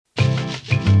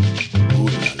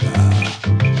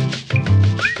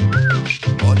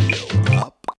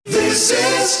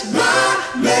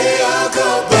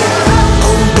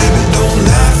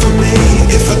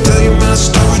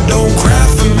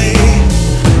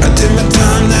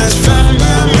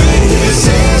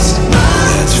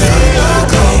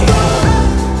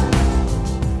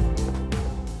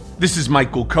This is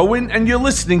Michael Cohen, and you're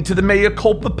listening to the Mea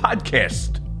Culpa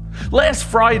podcast. Last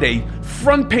Friday,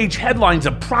 front page headlines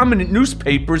of prominent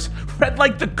newspapers read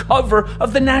like the cover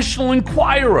of the National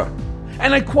Enquirer.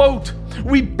 And I quote,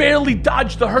 "We barely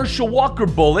dodged the Herschel Walker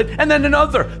bullet," and then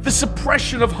another, "The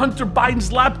suppression of Hunter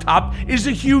Biden's laptop is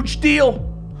a huge deal."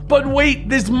 But wait,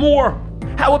 there's more.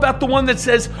 How about the one that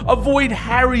says, "Avoid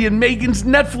Harry and Meghan's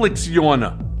Netflix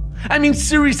yawner"? I mean,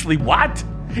 seriously, what?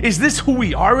 Is this who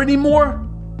we are anymore?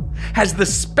 Has the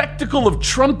spectacle of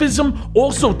Trumpism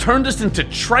also turned us into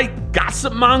trite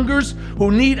gossip mongers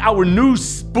who need our news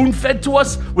spoon-fed to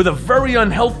us with a very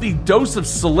unhealthy dose of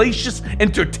salacious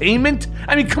entertainment?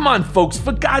 I mean, come on, folks,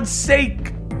 for God's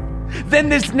sake. Then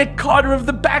there's Nick Carter of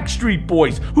the Backstreet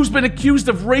Boys, who's been accused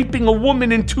of raping a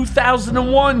woman in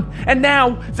 2001, and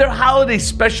now their holiday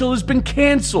special has been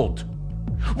canceled.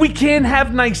 We can't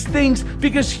have nice things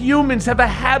because humans have a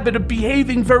habit of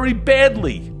behaving very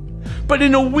badly. But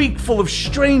in a week full of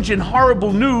strange and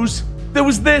horrible news, there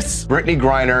was this. Brittney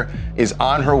Griner is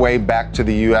on her way back to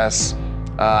the U.S.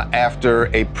 After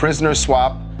a prisoner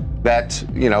swap that,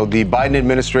 the Biden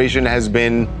administration has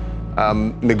been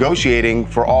negotiating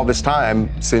for all this time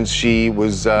since she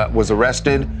was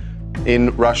arrested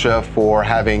in Russia for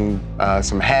having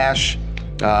some hash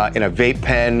in a vape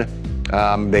pen.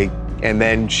 And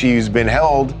then she's been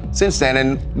held since then,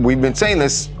 and we've been saying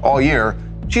this all year.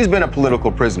 She's been a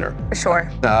political prisoner. Sure.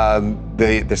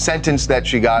 The sentence that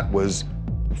she got was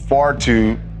far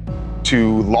too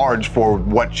large for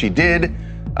what she did.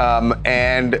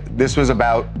 And this was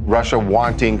about Russia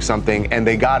wanting something, and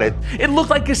they got it. It looked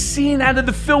like a scene out of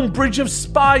the film Bridge of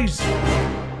Spies.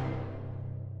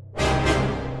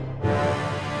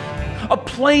 A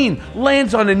plane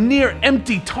lands on a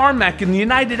near-empty tarmac in the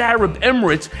United Arab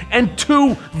Emirates, and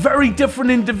two very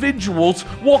different individuals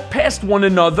walk past one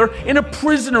another in a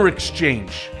prisoner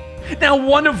exchange. Now,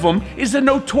 one of them is a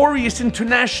notorious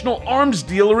international arms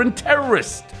dealer and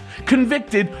terrorist,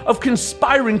 convicted of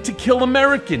conspiring to kill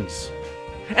Americans.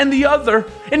 And the other,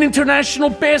 an international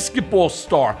basketball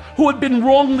star who had been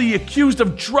wrongly accused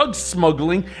of drug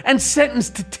smuggling and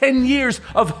sentenced to 10 years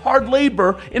of hard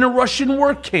labor in a Russian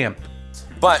work camp.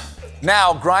 But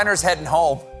now Griner's heading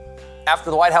home after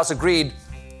the White House agreed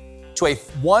to a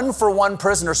one-for-one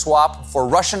prisoner swap for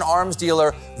Russian arms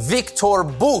dealer Viktor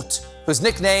Bout, whose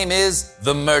nickname is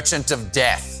the Merchant of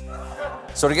Death.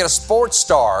 So to get a sports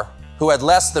star who had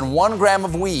less than 1 gram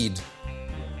of weed,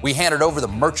 we handed over the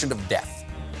Merchant of Death.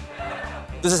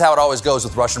 This is how it always goes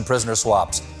with Russian prisoner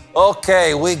swaps.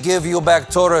 Okay, we give you back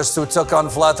tourists who took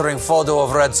unflattering photo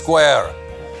of Red Square.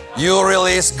 You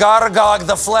release Gargog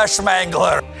the Flesh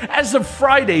Mangler. As of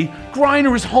Friday,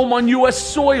 Griner is home on U.S.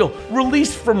 soil,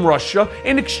 released from Russia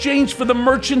in exchange for the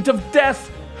Merchant of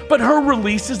Death. But her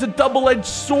release is a double-edged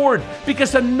sword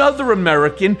because another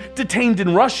American detained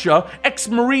in Russia,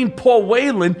 ex-Marine Paul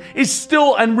Whelan, is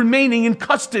still and remaining in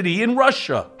custody in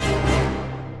Russia.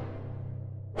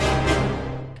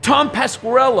 Tom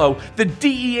Pasquarello, the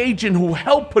DE agent who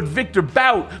helped put Viktor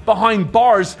Bout behind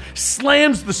bars,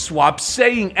 slams the swap,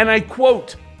 saying, and I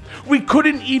quote, "We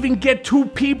couldn't even get 2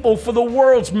 people for the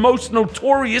world's most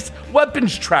notorious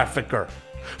weapons trafficker.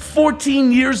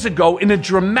 14 years ago, in a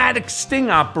dramatic sting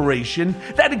operation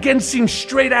that again seems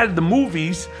straight out of the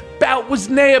movies, Bout was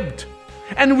nabbed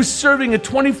and was serving a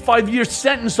 25-year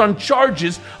sentence on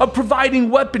charges of providing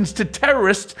weapons to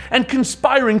terrorists and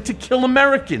conspiring to kill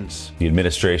Americans." The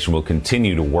administration will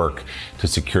continue to work to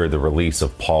secure the release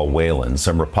of Paul Whelan.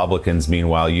 Some Republicans,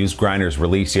 meanwhile, used Griner's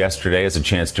release yesterday as a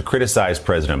chance to criticize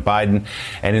President Biden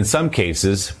and, in some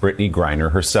cases, Brittney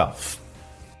Griner herself.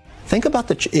 Think about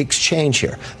the exchange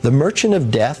here. The Merchant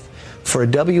of Death for a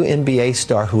WNBA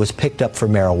star who was picked up for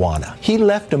marijuana. He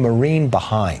left a Marine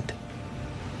behind.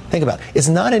 Think about it. It's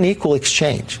not an equal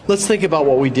exchange. Let's think about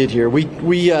what we did here. We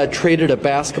traded a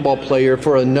basketball player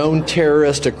for a known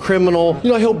terrorist, a criminal.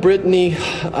 I hope Brittney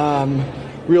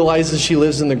realizes she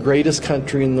lives in the greatest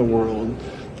country in the world.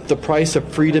 The price of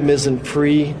freedom isn't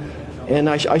free. And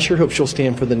I sure hope she'll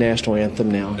stand for the national anthem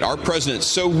now. Our president's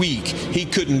so weak, he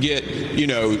couldn't get,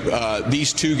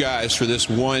 these 2 guys for this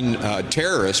one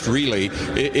terrorist, really.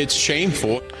 It's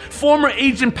shameful. Former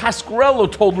agent Pasquarello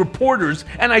told reporters,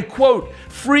 and I quote,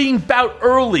 "Freeing Bout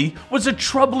early was a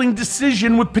troubling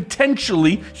decision with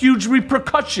potentially huge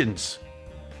repercussions."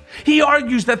 He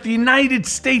argues that the United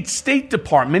States State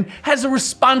Department has a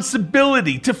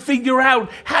responsibility to figure out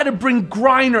how to bring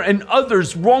Griner and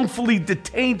others wrongfully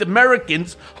detained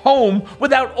Americans home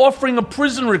without offering a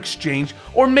prisoner exchange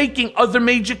or making other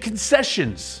major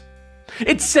concessions.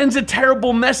 It sends a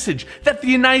terrible message that the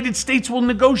United States will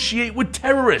negotiate with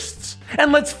terrorists.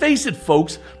 And let's face it,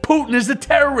 folks, Putin is a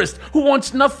terrorist who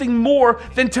wants nothing more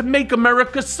than to make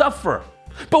America suffer.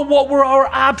 But what were our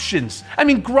options? I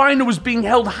mean, Griner was being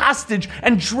held hostage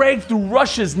and dragged through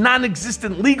Russia's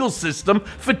non-existent legal system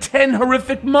for 10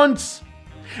 horrific months.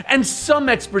 And some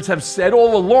experts have said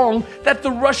all along that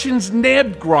the Russians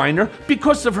nabbed Griner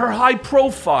because of her high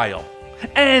profile,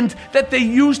 and that they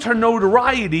used her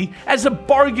notoriety as a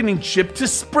bargaining chip to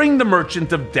spring the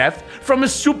Merchant of Death from a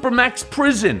supermax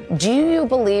prison. Do you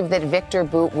believe that Viktor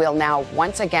Bout will now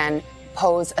once again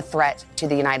pose a threat to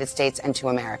the United States and to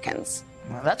Americans?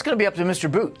 Well, that's going to be up to Mr.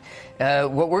 Bout.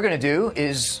 What we're going to do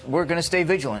is we're going to stay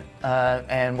vigilant,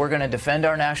 and we're going to defend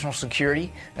our national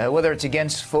security, whether it's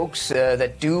against folks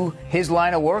that do his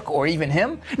line of work or even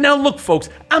him. Now look, folks,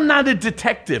 I'm not a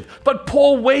detective, but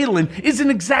Paul Whelan isn't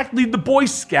exactly the Boy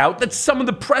Scout that some of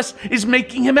the press is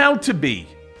making him out to be.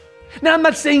 Now, I'm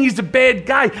not saying he's a bad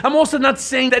guy. I'm also not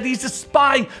saying that he's a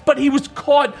spy, but he was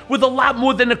caught with a lot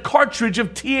more than a cartridge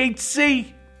of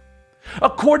THC.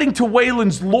 According to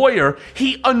Whelan's lawyer,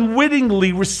 he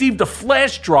unwittingly received a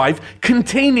flash drive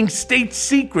containing state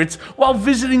secrets while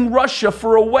visiting Russia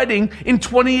for a wedding in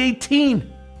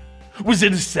 2018. Was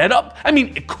it a setup? I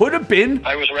mean, it could have been.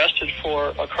 I was arrested for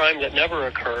a crime that never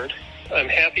occurred. I'm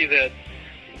happy that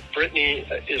Brittany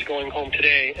is going home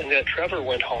today and that Trevor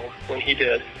went home when he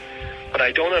did. But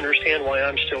I don't understand why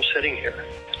I'm still sitting here.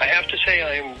 I have to say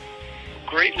I am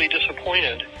greatly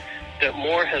disappointed that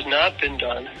more has not been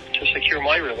done to secure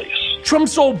my release.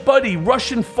 Trump's old buddy,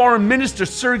 Russian Foreign Minister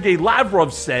Sergei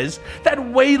Lavrov, says that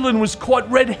Whelan was caught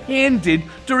red-handed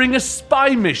during a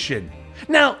spy mission.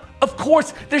 Now, of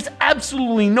course, there's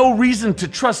absolutely no reason to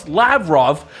trust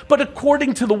Lavrov, but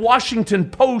according to the Washington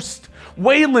Post,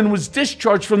 Whelan was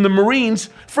discharged from the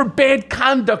Marines for bad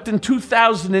conduct in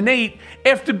 2008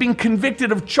 after being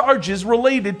convicted of charges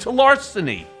related to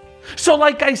larceny. So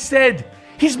like I said,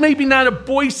 he's maybe not a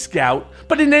Boy Scout,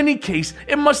 but in any case,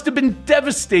 it must have been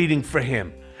devastating for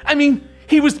him. I mean,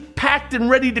 he was packed and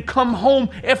ready to come home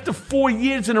after 4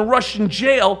 years in a Russian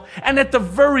jail, and at the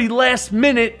very last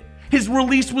minute, his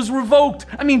release was revoked.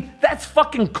 I mean, that's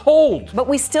fucking cold. But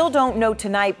we still don't know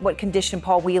tonight what condition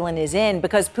Paul Whelan is in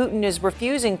because Putin is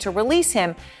refusing to release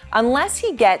him unless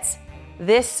he gets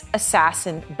this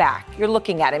assassin back. You're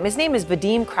looking at him. His name is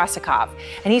Vadim Krasikov,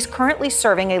 and he's currently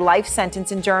serving a life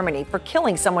sentence in Germany for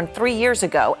killing someone 3 years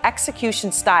ago,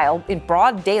 execution style, in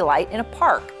broad daylight in a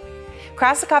park.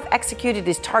 Krasikov executed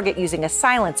his target using a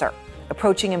silencer,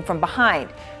 approaching him from behind,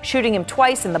 shooting him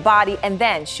twice in the body, and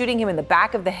then shooting him in the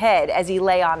back of the head as he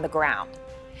lay on the ground.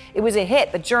 It was a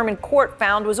hit the German court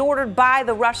found was ordered by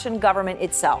the Russian government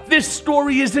itself. This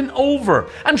story isn't over.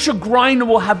 I'm sure Griner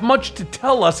will have much to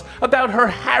tell us about her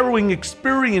harrowing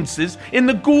experiences in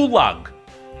the Gulag.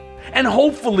 And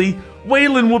hopefully,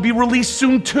 Whelan will be released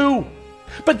soon too.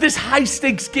 But this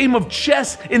high-stakes game of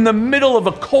chess in the middle of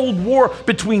a Cold War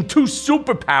between two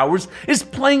superpowers is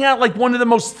playing out like one of the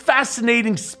most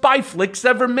fascinating spy flicks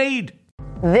ever made.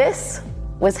 This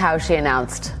was how she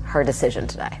announced her decision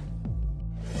today.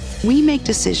 We make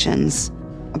decisions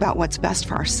about what's best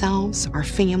for ourselves, our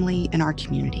family, and our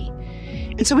community.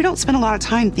 And so we don't spend a lot of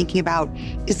time thinking about,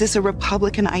 is this a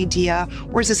Republican idea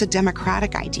or is this a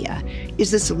Democratic idea?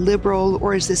 Is this liberal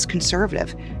or is this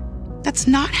conservative? That's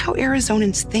not how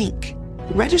Arizonans think.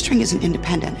 Registering as an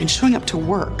independent and showing up to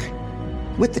work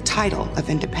with the title of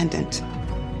independent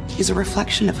is a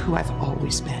reflection of who I've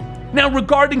always been. Now,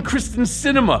 regarding Kyrsten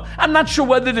Sinema, I'm not sure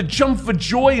whether to jump for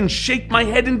joy and shake my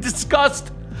head in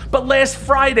disgust. But last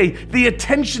Friday, the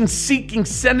attention-seeking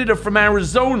senator from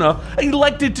Arizona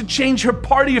elected to change her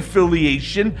party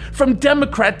affiliation from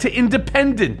Democrat to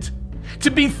Independent.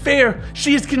 To be fair,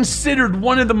 she is considered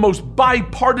one of the most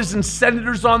bipartisan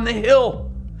senators on the Hill.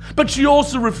 But she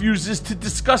also refuses to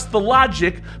discuss the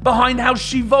logic behind how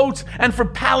she votes and for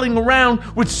palling around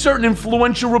with certain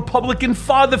influential Republican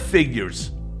father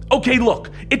figures. Okay,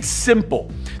 look, it's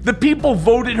simple. The people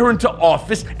voted her into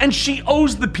office, and she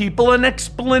owes the people an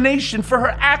explanation for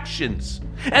her actions.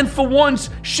 And for once,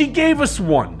 she gave us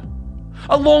one.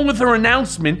 Along with her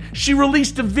announcement, she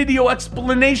released a video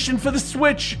explanation for the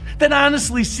switch that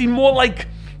honestly seemed more like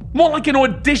an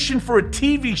audition for a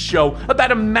TV show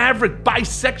about a maverick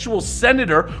bisexual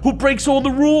senator who breaks all the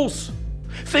rules.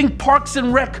 Think Parks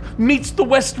and Rec meets The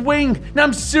West Wing. Now,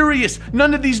 I'm serious.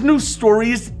 None of these news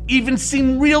stories even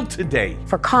seem real today.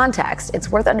 For context, it's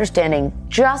worth understanding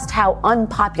just how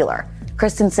unpopular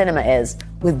Kyrsten Sinema is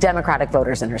with Democratic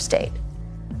voters in her state.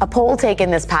 A poll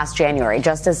taken this past January,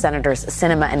 just as Senators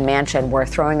Sinema and Manchin were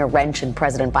throwing a wrench in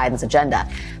President Biden's agenda,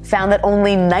 found that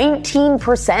only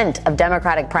 19% of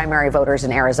Democratic primary voters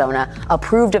in Arizona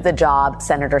approved of the job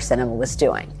Senator Sinema was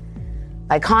doing.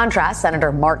 By contrast,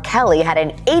 Senator Mark Kelly had an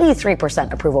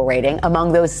 83% approval rating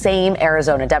among those same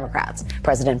Arizona Democrats.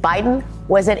 President Biden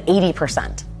was at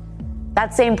 80%.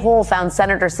 That same poll found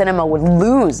Senator Sinema would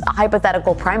lose a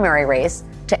hypothetical primary race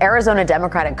to Arizona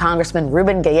Democratic Congressman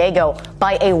Ruben Gallego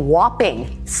by a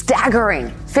whopping, staggering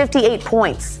 58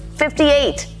 points.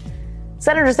 58!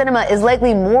 Senator Sinema is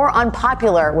likely more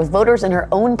unpopular with voters in her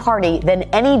own party than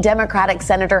any Democratic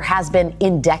senator has been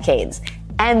in decades.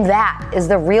 And that is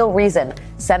the real reason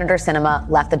Senator Sinema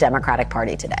left the Democratic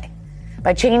Party today.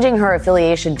 By changing her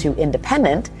affiliation to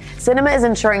independent, Sinema is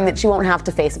ensuring that she won't have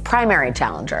to face a primary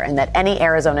challenger and that any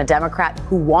Arizona Democrat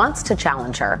who wants to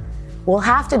challenge her will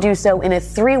have to do so in a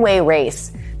three-way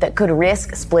race that could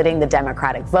risk splitting the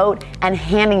Democratic vote and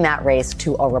handing that race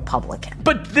to a Republican.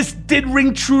 But this did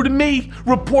ring true to me.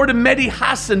 Reporter Mehdi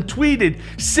Hassan tweeted,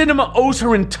 Sinema owes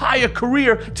her entire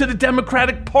career to the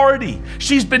Democratic Party.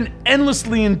 She's been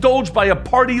endlessly indulged by a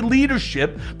party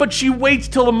leadership, but she waits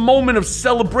till a moment of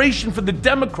celebration for the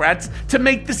Democrats to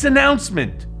make this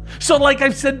announcement. So like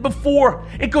I've said before,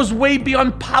 it goes way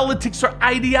beyond politics or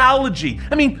ideology.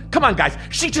 I mean, come on guys,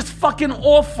 she's just fucking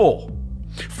awful.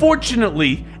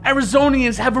 Fortunately,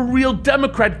 Arizonians have a real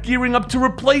Democrat gearing up to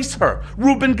replace her,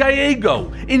 Ruben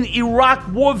Gallego, an Iraq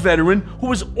war veteran who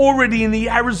was already in the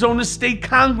Arizona State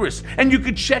Congress. And you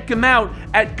could check him out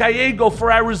at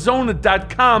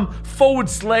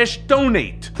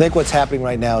gallegoforarizona.com/donate. I think what's happening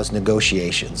right now is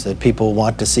negotiations, that people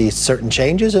want to see certain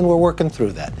changes, and we're working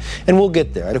through that. And we'll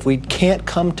get there. And if we can't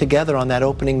come together on that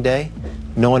opening day,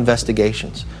 no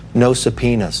investigations, no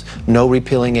subpoenas, no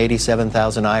repealing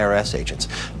 87,000 IRS agents,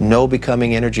 no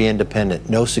becoming energy independent,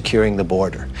 no securing the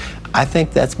border. I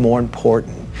think that's more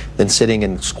important than sitting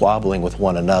and squabbling with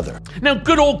one another. Now,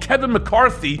 good old Kevin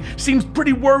McCarthy seems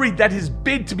pretty worried that his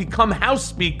bid to become House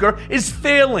Speaker is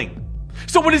failing.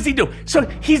 So what does he do? So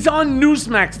he's on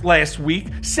Newsmax last week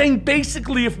saying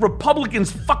basically if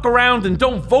Republicans fuck around and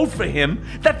don't vote for him,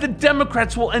 that the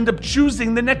Democrats will end up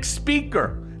choosing the next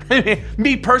speaker.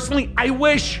 Me personally, I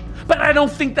wish. But I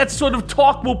don't think that sort of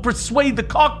talk will persuade the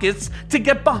caucus to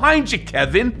get behind you,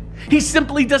 Kevin. He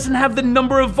simply doesn't have the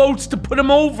number of votes to put him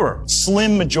over.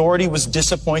 Slim majority was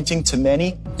disappointing to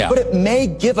many, but it may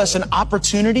give us an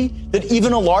opportunity that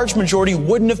even a large majority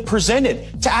wouldn't have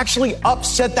presented, to actually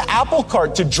upset the apple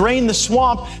cart, to drain the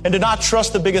swamp, and to not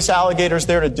trust the biggest alligators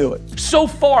there to do it. So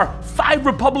far, 5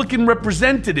 Republican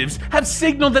representatives have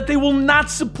signaled that they will not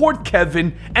support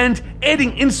Kevin, and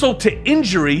adding insult to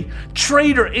injury,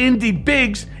 traitor Andy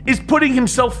Biggs is putting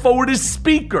himself forward as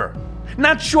Speaker.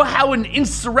 Not sure how an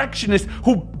insurrectionist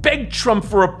who begged Trump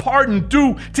for a pardon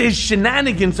due to his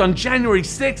shenanigans on January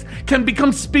 6th can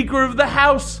become Speaker of the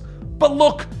House. But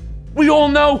look, we all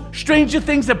know stranger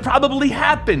things have probably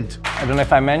happened. I don't know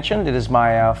if I mentioned, it is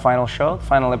my final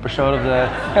episode of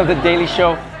the Daily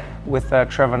Show with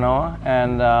Trevor Noah.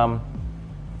 And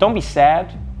don't be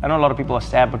sad. I know a lot of people are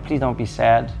sad, but please don't be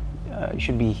sad. You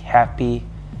should be happy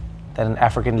that an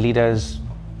African leader is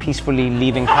peacefully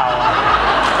leaving power.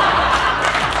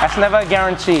 That's never a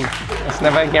guarantee.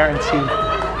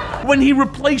 When he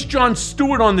replaced Jon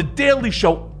Stewart on The Daily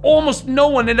Show, almost no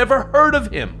one had ever heard of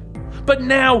him. But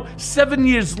now, 7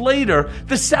 years later,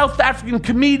 the South African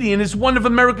comedian is one of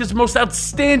America's most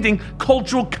outstanding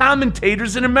cultural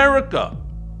commentators in America.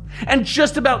 And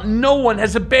just about no one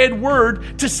has a bad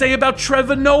word to say about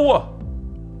Trevor Noah.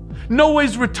 Noah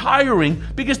is retiring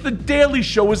because The Daily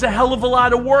Show is a hell of a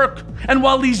lot of work. And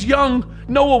while he's young,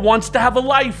 Noah wants to have a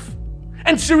life.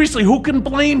 And seriously, who can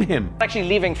blame him? I'm actually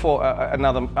leaving for I'm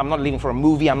not leaving for a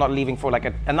movie, I'm not leaving for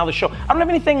another show. I don't have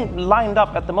anything lined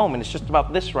up at the moment, it's just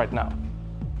about this right now.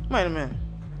 Wait a minute.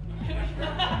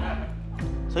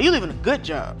 So you leaving a good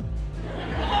job?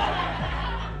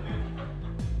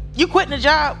 You quitting a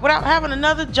job without having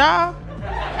another job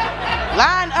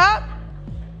lined up?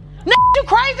 You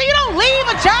crazy, you don't leave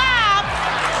a job!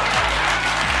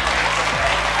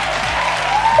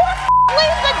 Who the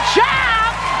leaves a job?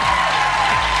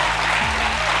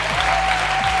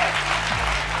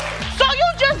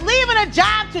 Leaving a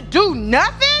job to do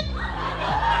nothing?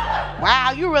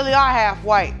 Wow, you really are half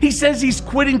white. He says he's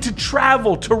quitting to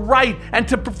travel, to write, and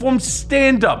to perform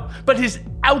stand-up. But his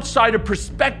outsider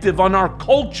perspective on our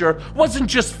culture wasn't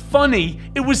just funny,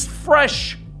 it was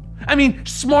fresh. I mean,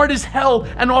 smart as hell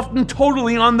and often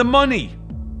totally on the money.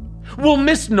 We'll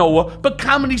miss Noah, but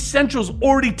Comedy Central's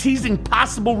already teasing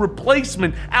possible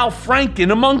replacement Al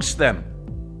Franken amongst them.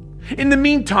 In the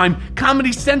meantime,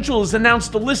 Comedy Central has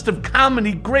announced a list of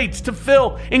comedy greats to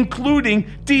fill, including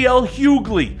D.L.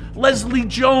 Hughley, Leslie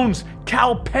Jones,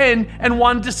 Cal Penn, and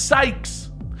Wanda Sykes.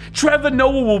 Trevor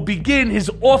Noah will begin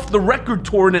his off-the-record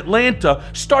tour in Atlanta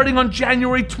starting on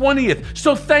January 20th.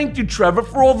 So thank you, Trevor,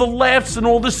 for all the laughs and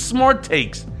all the smart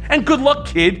takes. And good luck,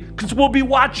 kid, because we'll be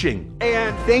watching.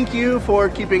 And thank you for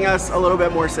keeping us a little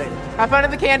bit more safe. Have fun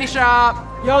at the candy shop.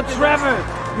 Yo, Trevor,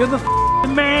 you're the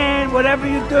man. Whatever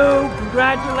you do,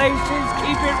 congratulations.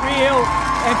 Keep it real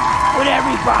and with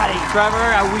everybody. Trevor,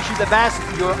 I wish you the best.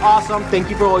 You're awesome. Thank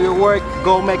you for all your work.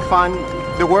 Go make fun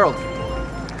the world.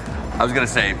 I was going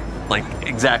to say, like,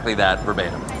 exactly that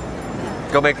verbatim.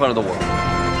 Go make fun of the world.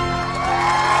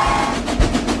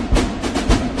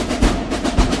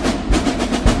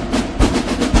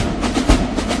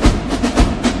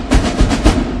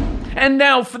 And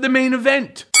now for the main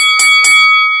event.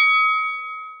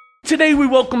 Today we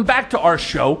welcome back to our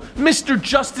show Mr.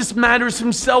 Justice Matters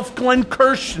himself, Glenn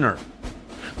Kirschner.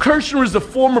 Kirschner is a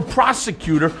former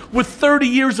prosecutor with 30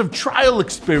 years of trial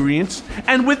experience,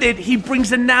 and with it he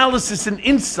brings analysis and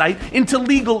insight into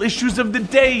legal issues of the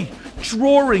day,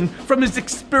 drawing from his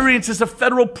experience as a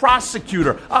federal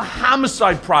prosecutor, a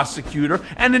homicide prosecutor,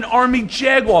 and an Army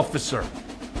JAG officer.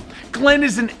 Glenn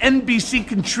is an NBC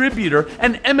contributor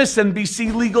and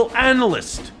MSNBC legal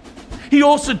analyst. He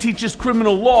also teaches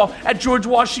criminal law at George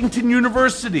Washington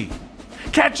University.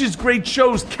 Catch his great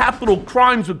shows Capital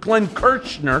Crimes with Glenn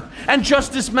Kirschner and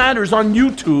Justice Matters on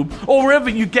YouTube or wherever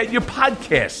you get your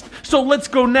podcast. So let's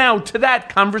go now to that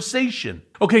conversation.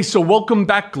 Okay, so welcome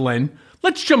back, Glenn.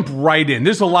 Let's jump right in.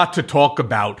 There's a lot to talk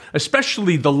about,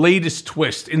 especially the latest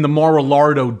twist in the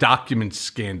Mar-a-Lago documents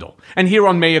scandal. And here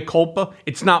on Mea Culpa,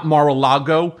 it's not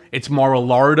Mar-a-Lago, it's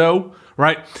Mar-a-Lardo,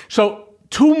 right? So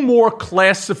 2 more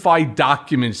classified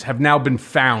documents have now been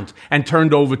found and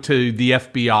turned over to the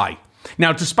FBI.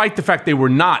 Now, despite the fact they were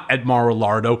not at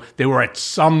Mar-a-Lardo, they were at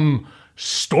some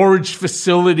storage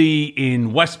facility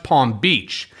in West Palm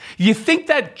Beach. You think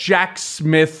that Jack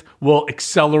Smith will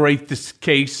accelerate this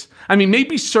case? I mean,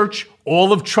 maybe search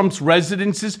all of Trump's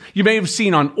residences. You may have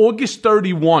seen on August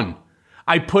 31,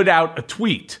 I put out a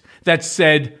tweet that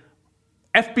said,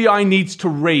 FBI needs to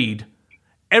raid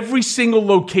every single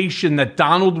location that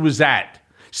Donald was at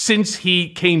since he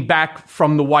came back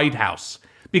from the White House,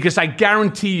 because I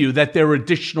guarantee you that there are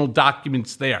additional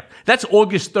documents there. That's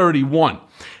August 31.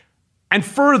 And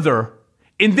further,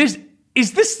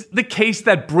 is this the case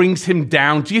that brings him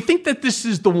down? Do you think that this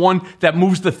is the one that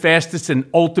moves the fastest and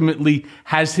ultimately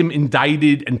has him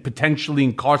indicted and potentially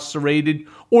incarcerated?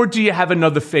 Or do you have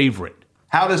another favorite?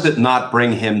 How does it not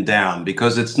bring him down?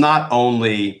 Because it's not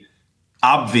only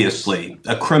obviously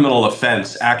a criminal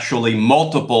offense, actually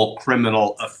multiple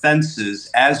criminal offenses,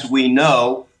 as we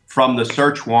know from the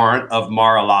search warrant of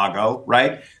Mar-a-Lago,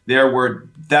 right? There were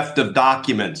theft of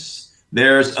documents.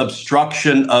 There's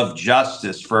obstruction of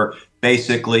justice for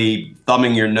basically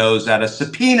thumbing your nose at a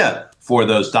subpoena for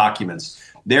those documents.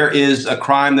 There is a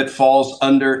crime that falls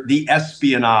under the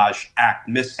Espionage Act,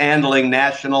 mishandling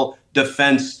national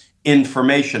defense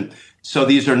information. So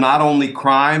these are not only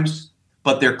crimes,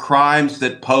 but they're crimes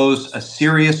that pose a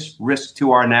serious risk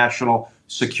to our national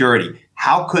security.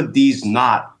 How could these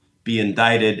not be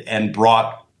indicted and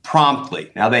brought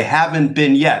promptly? Now, they haven't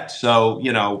been yet, so,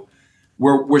 you know,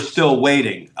 we're still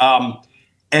waiting.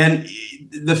 And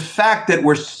the fact that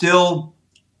we're still,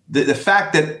 the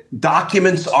fact that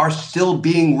documents are still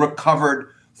being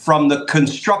recovered from the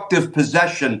constructive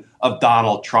possession of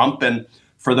Donald Trump, and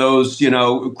for those, you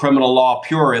know, criminal law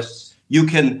purists, you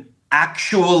can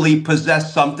actually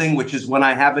possess something, which is when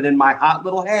I have it in my hot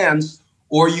little hands,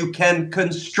 or you can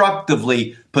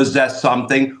constructively possess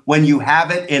something when you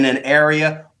have it in an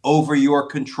area over your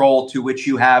control to which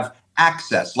you have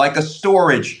access, like a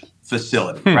storage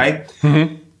facility, right?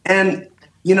 Mm-hmm. And,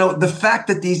 you know, the fact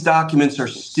that these documents are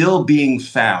still being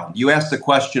found, you asked the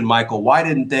question, Michael, why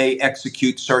didn't they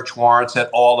execute search warrants at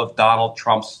all of Donald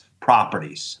Trump's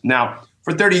properties? Now,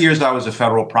 for 30 years, I was a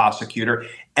federal prosecutor,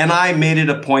 and I made it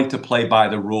a point to play by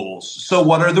the rules. So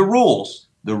what are the rules?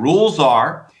 The rules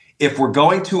are, if we're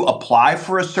going to apply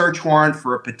for a search warrant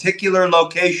for a particular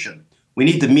location, we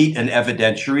need to meet an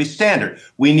evidentiary standard.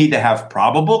 We need to have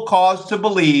probable cause to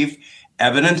believe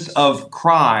evidence of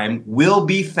crime will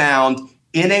be found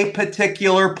in a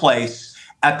particular place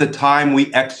at the time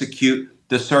we execute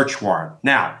the search warrant.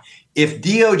 Now, if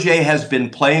DOJ has been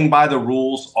playing by the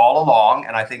rules all along,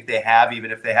 and I think they have,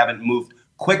 even if they haven't moved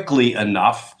quickly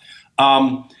enough,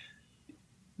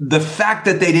 the fact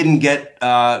that they didn't get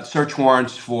search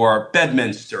warrants for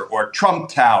Bedminster or Trump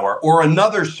Tower or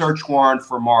another search warrant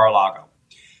for Mar-a-Lago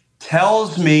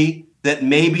tells me that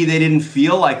maybe they didn't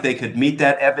feel like they could meet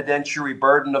that evidentiary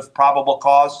burden of probable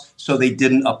cause, so they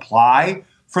didn't apply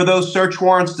for those search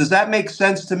warrants? Does that make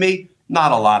sense to me?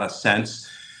 Not a lot of sense.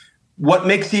 What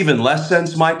makes even less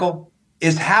sense, Michael,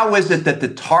 is how is it that the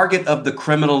target of the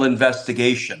criminal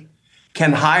investigation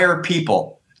can hire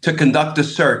people to conduct a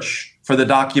search for the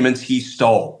documents he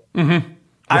stole? Mm-hmm.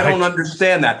 I don't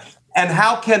understand that. And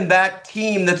how can that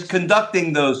team that's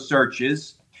conducting those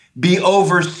searches be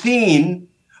overseen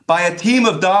by a team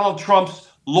of Donald Trump's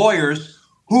lawyers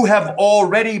who have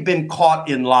already been caught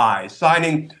in lies,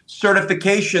 signing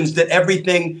certifications that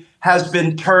everything has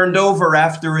been turned over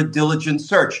after a diligent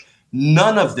search?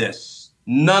 None of this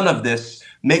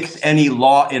makes any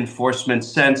law enforcement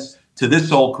sense to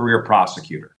this old career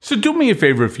prosecutor. So do me a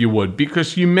favor, if you would,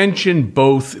 because you mentioned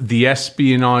both the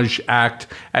Espionage Act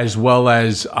as well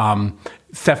as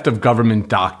theft of government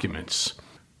documents.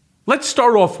 Let's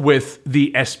start off with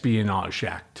the Espionage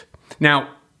Act. Now,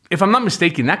 if I'm not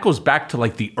mistaken, that goes back to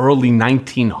like the early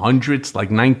 1900s, like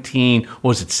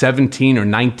 17 or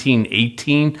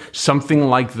 1918, something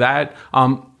like that.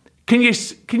 Can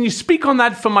you speak on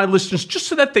that for my listeners, just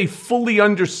so that they fully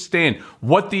understand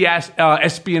what the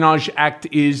Espionage Act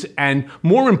is, and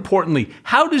more importantly,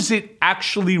 how does it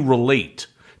actually relate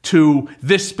to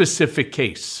this specific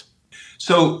case?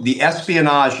 So the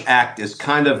Espionage Act is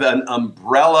kind of an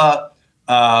umbrella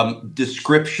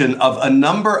description of a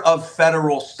number of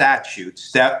federal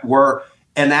statutes that were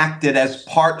enacted as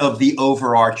part of the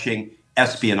overarching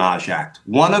Espionage Act.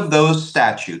 One of those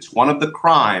statutes, one of the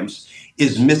crimes,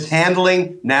 is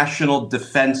mishandling national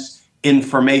defense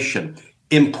information.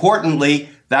 Importantly,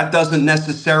 that doesn't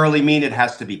necessarily mean it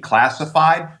has to be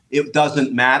classified. It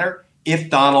doesn't matter if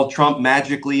Donald Trump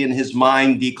magically in his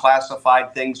mind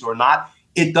declassified things or not.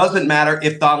 It doesn't matter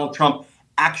if Donald Trump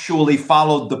actually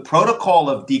followed the protocol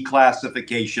of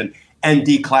declassification and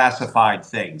declassified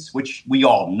things, which we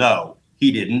all know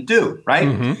he didn't do, right?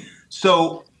 Mm-hmm.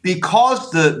 So because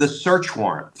the search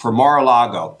warrant for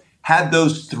Mar-a-Lago had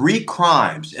those three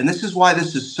crimes, and this is why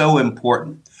this is so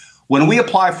important. When we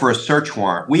apply for a search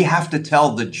warrant, we have to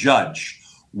tell the judge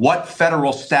what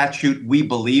federal statute we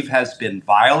believe has been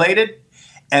violated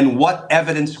and what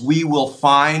evidence we will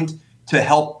find to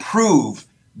help prove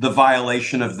the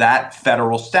violation of that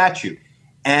federal statute.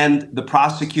 And the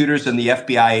prosecutors and the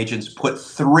FBI agents put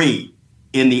three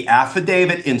in the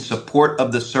affidavit in support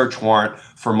of the search warrant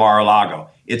for Mar-a-Lago.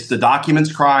 It's the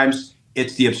documents crimes,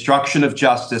 it's the obstruction of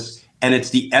justice, and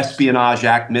it's the Espionage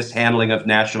Act mishandling of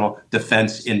national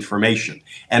defense information.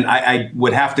 And I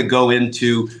would have to go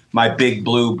into my big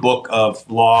blue book of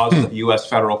laws of the U.S.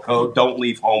 Federal Code, don't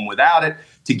leave home without it,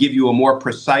 to give you a more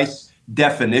precise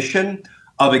definition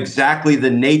of exactly the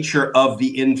nature of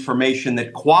the information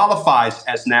that qualifies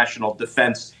as national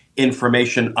defense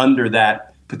information under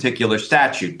that particular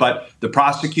statute. But the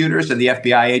prosecutors and the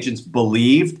FBI agents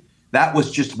believed that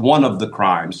was just one of the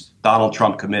crimes Donald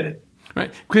Trump committed.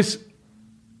 Right. Because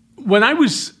when I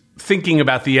was thinking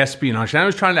about the espionage, and I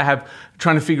was trying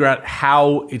to figure out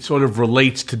how it sort of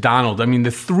relates to Donald. I mean,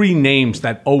 the three names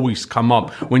that always come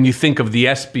up when you think of the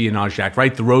Espionage Act,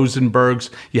 right? The Rosenbergs,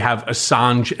 you have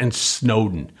Assange and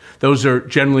Snowden. Those are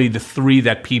generally the three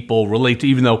that people relate to,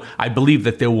 even though I believe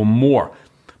that there were more.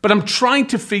 But I'm trying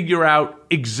to figure out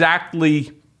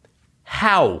exactly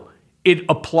how it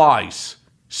applies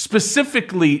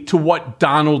specifically to what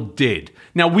Donald did.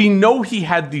 Now, we know he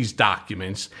had these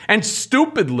documents, and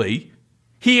stupidly,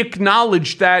 he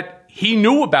acknowledged that he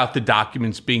knew about the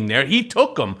documents being there. He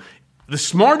took them. The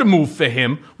smarter move for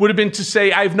him would have been to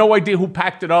say, I have no idea who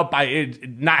packed it up. It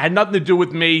had nothing to do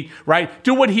with me, right?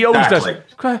 Do what he always does.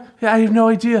 I have no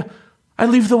idea. I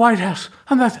leave the White House.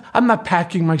 I'm not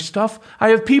packing my stuff. I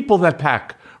have people that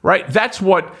pack. Right? That's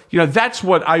what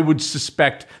I would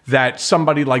suspect that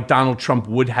somebody like Donald Trump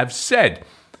would have said.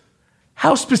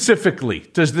 How specifically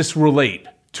does this relate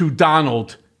to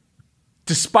Donald,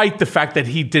 despite the fact that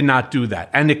he did not do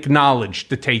that and acknowledged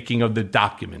the taking of the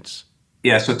documents?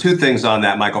 Yeah, so two things on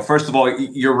that, Michael. First of all,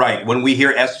 you're right. When we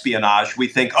hear espionage, we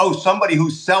think, oh, somebody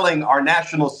who's selling our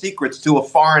national secrets to a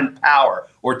foreign power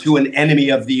or to an enemy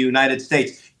of the United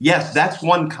States. Yes, that's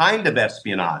one kind of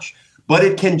espionage. But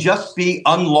it can just be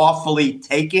unlawfully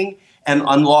taking and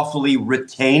unlawfully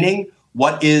retaining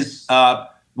what is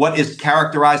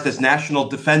characterized as national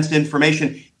defense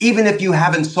information, even if you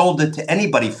haven't sold it to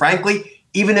anybody. Frankly,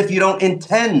 even if you don't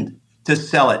intend to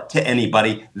sell it to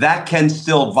anybody, that can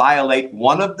still violate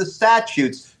one of the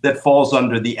statutes that falls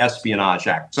under the Espionage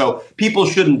Act. So people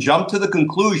shouldn't jump to the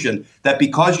conclusion that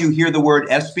because you hear the word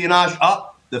espionage,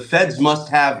 the feds must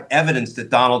have evidence that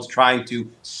Donald's trying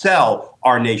to sell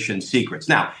our nation's secrets.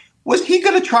 Now, was he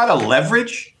going to try to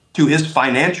leverage to his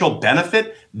financial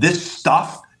benefit, this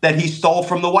stuff that he stole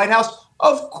from the White House?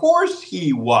 Of course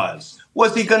he was.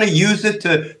 Was he going to use it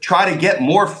to try to get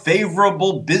more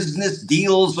favorable business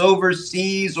deals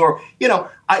overseas? Or, you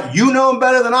know him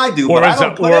better than I do, but I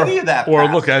don't put any of that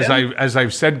past look, him. as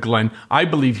I've said, Glenn, I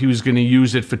believe he was going to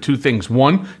use it for two things.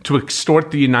 One, to extort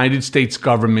the United States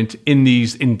government in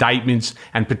these indictments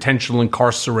and potential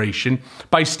incarceration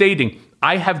by stating,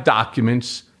 I have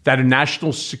documents that are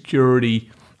national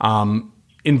security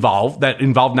involve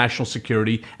national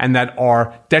security and that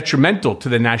are detrimental to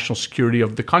the national security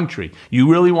of the country.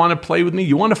 You really want to play with me?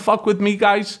 You want to fuck with me,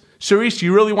 guys? Serious?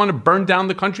 You really want to burn down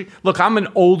the country? Look, I'm an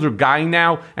older guy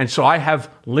now, and so I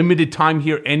have limited time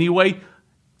here anyway.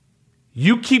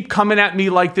 You keep coming at me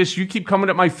like this, you keep coming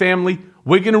at my family,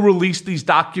 we're going to release these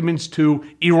documents to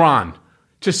Iran,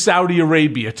 to Saudi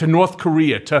Arabia, to North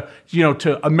Korea,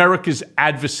 to America's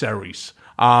adversaries.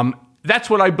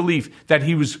 That's what I believe that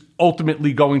he was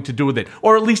ultimately going to do with it,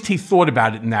 or at least he thought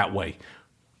about it in that way.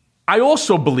 I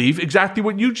also believe exactly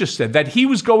what you just said, that he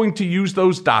was going to use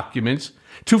those documents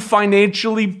to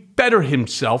financially better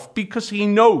himself because he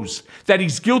knows that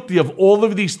he's guilty of all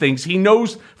of these things. He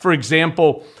knows, for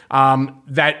example,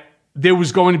 that there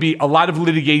was going to be a lot of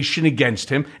litigation against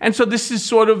him. And so this is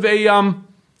sort of a,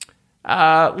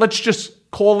 let's just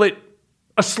call it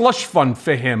a slush fund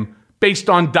for him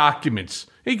based on documents.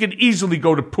 He could easily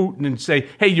go to Putin and say,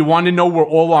 hey, you want to know where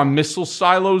all our missile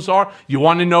silos are? You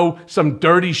want to know some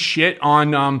dirty shit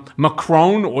on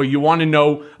Macron, or you want to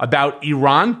know about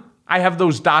Iran? I have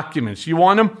those documents. You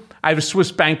want them? I have a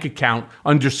Swiss bank account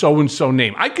under so-and-so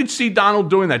name. I could see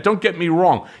Donald doing that. Don't get me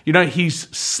wrong.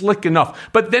 He's slick enough.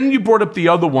 But then you brought up the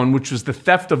other one, which was the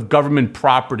theft of government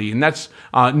property, and that's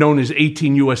known as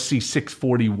 18 U.S.C.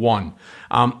 641.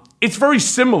 It's very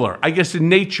similar, I guess, in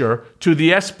nature to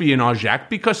the Espionage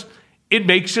Act because it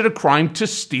makes it a crime to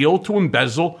steal, to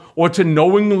embezzle, or to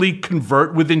knowingly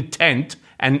convert with intent.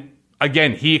 And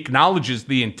again, he acknowledges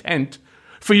the intent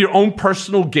for your own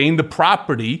personal gain, the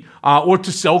property, or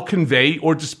to sell, convey,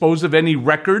 or dispose of any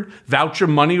record, voucher,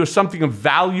 money, or something of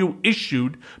value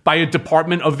issued by a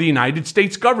department of the United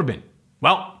States government.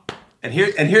 Well, and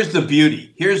here's the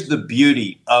beauty. Here's the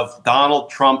beauty of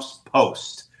Donald Trump's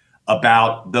post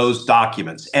about those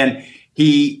documents. And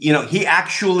he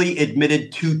actually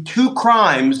admitted to two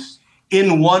crimes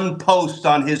in one post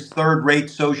on his third-rate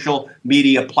social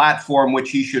media platform, which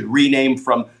he should rename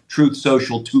from Truth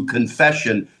Social to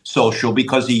Confession Social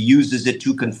because he uses it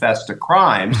to confess to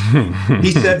crimes.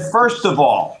 He said, first of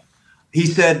all,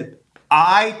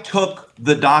 I took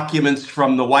the documents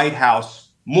from the White House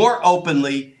more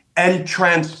openly and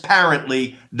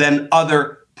transparently than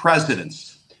other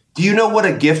presidents. Do you know what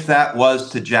a gift that was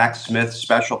to Jack Smith,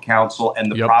 special counsel,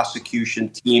 and the prosecution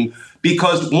team?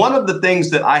 Because one of the things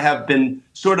that I have been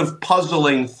sort of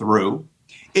puzzling through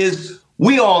is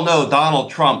we all know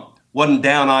Donald Trump wasn't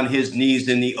down on his knees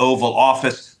in the Oval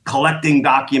Office collecting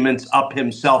documents up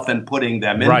himself and putting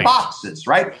them in boxes,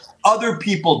 right? Other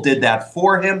people did that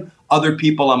for him. Other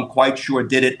people, I'm quite sure,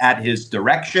 did it at his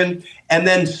direction. And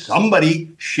then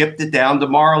somebody shipped it down to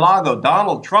Mar-a-Lago.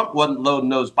 Donald Trump wasn't loading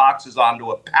those boxes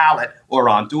onto a pallet or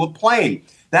onto a plane.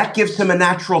 That gives him a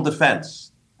natural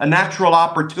defense, a natural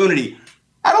opportunity.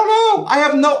 I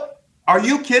don't know. Are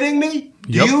you kidding me?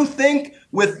 Yep. Do you think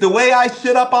with the way I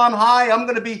sit up on high, I'm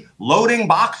going to be loading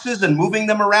boxes and moving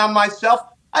them around myself?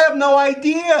 I have no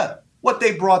idea what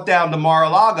they brought down to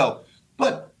Mar-a-Lago.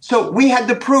 But so we had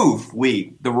to prove,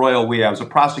 the royal we, I was a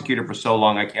prosecutor for so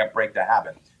long, I can't break the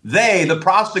habit. They, the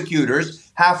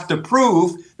prosecutors, have to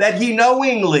prove that he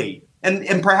knowingly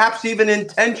and perhaps even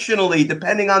intentionally,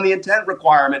 depending on the intent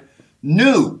requirement,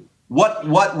 knew what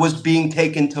was being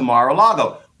taken to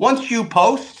Mar-a-Lago. Once you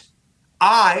post,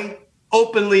 I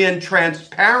openly and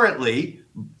transparently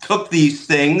took these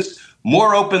things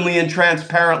more openly and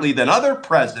transparently than other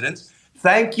presidents.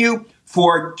 Thank you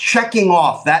for checking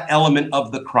off that element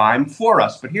of the crime for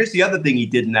us. But here's the other thing he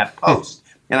did in that post,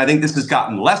 and I think this has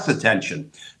gotten less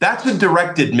attention. That's a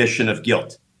direct admission of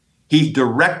guilt. He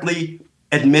directly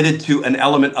admitted to an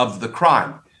element of the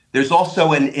crime. There's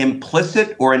also an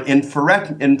implicit or an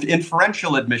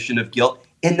inferential admission of guilt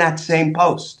in that same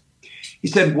post. He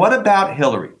said, what about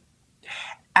Hillary?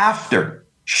 After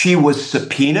she was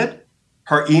subpoenaed,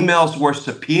 her emails were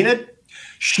subpoenaed,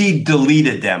 she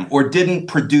deleted them or didn't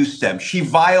produce them. She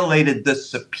violated the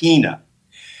subpoena.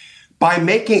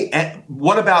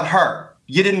 What about her?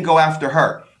 You didn't go after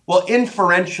her. Well,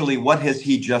 inferentially, what has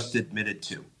he just admitted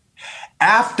to?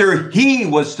 After he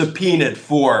was subpoenaed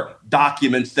for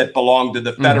documents that belonged to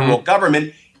the federal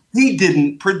government, he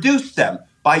didn't produce them.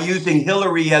 By using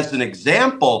Hillary as an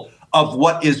example of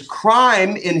what is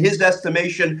crime in his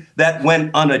estimation that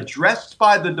went unaddressed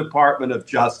by the Department of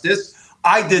Justice.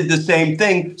 I did the same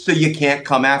thing, so you can't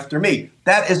come after me.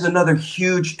 That is another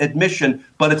huge admission,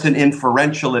 but it's an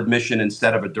inferential admission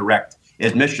instead of a direct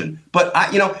admission. But,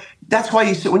 that's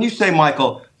why when you say,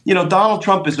 Michael, Donald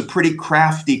Trump is a pretty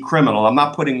crafty criminal. I'm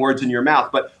not putting words in your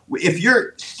mouth, but if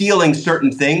you're stealing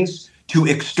certain things to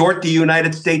extort the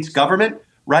United States government,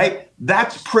 right,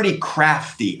 that's pretty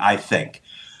crafty, I think.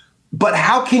 But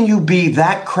how can you be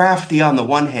that crafty on the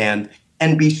one hand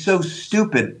and be so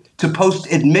stupid to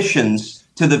post admissions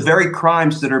to the very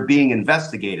crimes that are being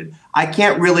investigated? I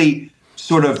can't really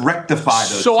sort of rectify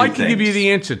those So two I can things. give you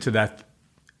the answer to that.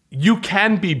 You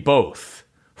can be both,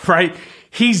 right?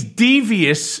 He's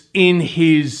devious in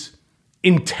his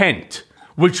intent,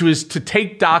 which was to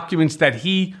take documents that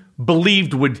he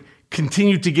believed would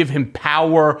continue to give him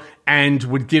power and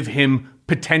would give him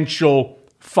potential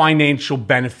financial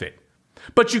benefit.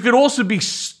 But you could also be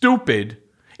stupid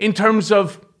in terms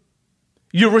of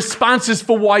your responses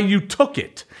for why you took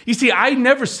it. You see, I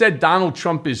never said Donald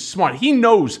Trump is smart. He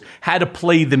knows how to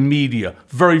play the media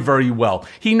very, very well.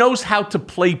 He knows how to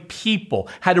play people,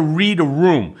 how to read a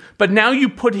room. But now you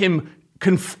put him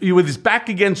with his back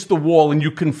against the wall and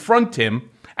you confront him,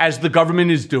 as the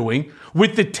government is doing,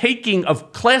 with the taking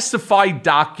of classified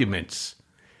documents.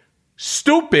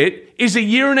 Stupid is a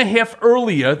year and a half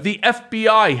earlier, the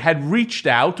FBI had reached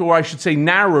out, or I should say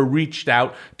NARA reached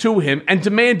out to him and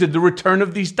demanded the return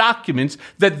of these documents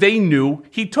that they knew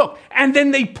he took. And then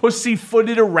they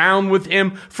pussyfooted around with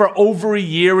him for over a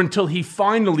year until he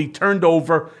finally turned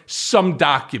over some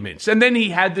documents. And then he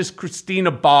had this Christina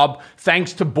Bobb,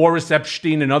 thanks to Boris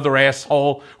Epstein, another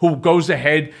asshole, who goes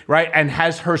ahead, right, and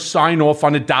has her sign off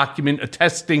on a document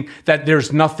attesting that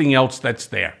there's nothing else that's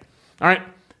there. All right.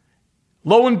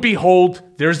 Lo and behold,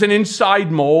 there's an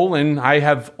inside mole, and I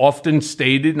have often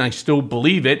stated, and I still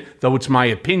believe it, though it's my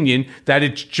opinion, that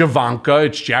it's Javanka,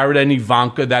 it's Jared and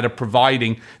Ivanka that are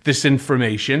providing this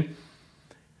information.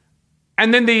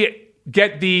 And then they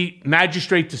get the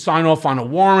magistrate to sign off on a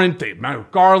warrant,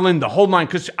 Merrick Garland, the whole nine,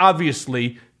 because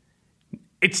obviously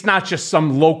it's not just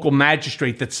some local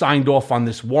magistrate that signed off on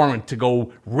this warrant to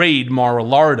go raid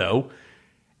Mar-a-Lago.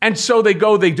 And so they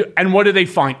go, they do, and what do they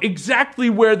find?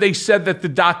 Exactly where they said that the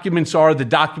documents are. The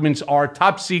documents are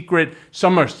top secret.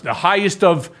 Some are the highest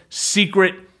of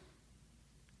secret.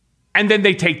 And then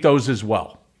they take those as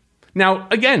well. Now,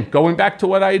 again, going back to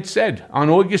what I had said,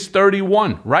 on August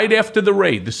 31, right after the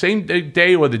raid, the same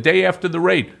day or the day after the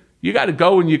raid, you got to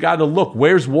go and you got to look.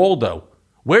 Where's Waldo?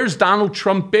 Where's Donald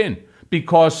Trump been?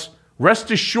 Because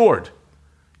rest assured,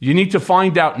 you need to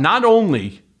find out not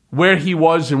only where he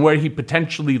was and where he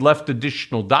potentially left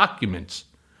additional documents,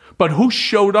 but who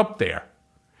showed up there.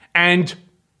 And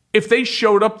if they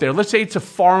showed up there, let's say it's a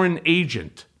foreign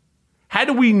agent, how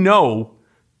do we know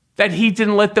that he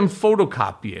didn't let them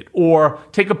photocopy it or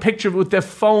take a picture with their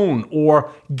phone or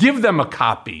give them a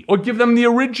copy or give them the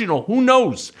original? Who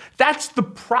knows? That's the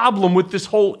problem with this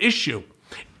whole issue.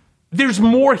 There's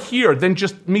more here than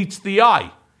just meets the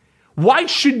eye. Why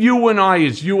should you and I,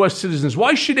 as U.S. citizens,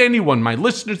 why should anyone, my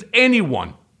listeners,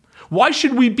 anyone, why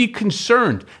should we be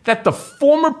concerned that the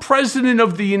former president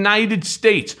of the United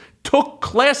States took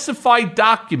classified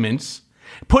documents,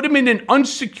 put them in an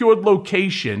unsecured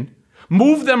location,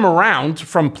 moved them around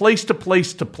from place to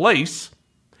place to place,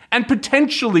 and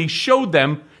potentially showed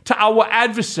them to our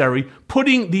adversary,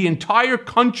 putting the entire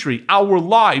country, our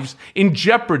lives, in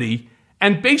jeopardy,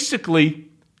 and basically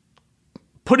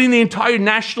putting the entire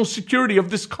national security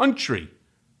of this country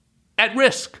at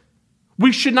risk?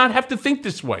 We should not have to think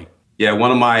this way. Yeah,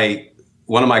 one of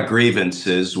my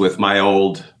grievances with my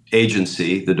old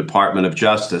agency, the Department of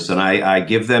Justice, and I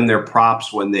give them their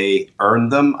props when they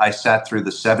earned them. I sat through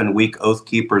the 7-week Oath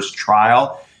Keepers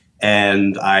trial,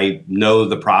 and I know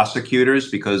the prosecutors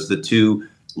because the two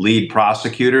lead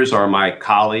prosecutors are my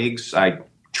colleagues. I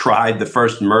tried the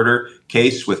first murder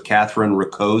case with Catherine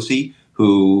Rakosi,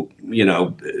 who,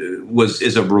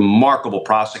 is a remarkable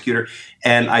prosecutor.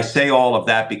 And I say all of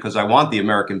that because I want the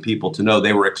American people to know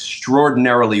they were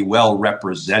extraordinarily well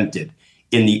represented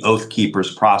in the Oath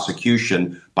Keepers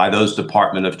prosecution by those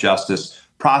Department of Justice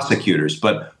prosecutors.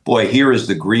 But boy, here is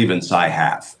the grievance I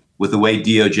have with the way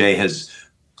DOJ has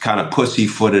kind of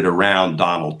pussyfooted around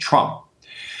Donald Trump.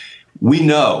 We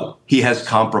know he has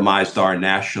compromised our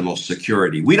national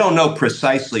security. We don't know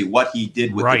precisely what he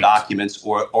did with the documents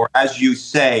or as you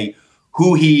say,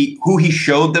 who he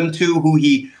showed them to, who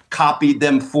he copied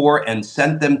them for and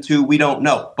sent them to. We don't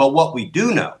know. But what we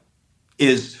do know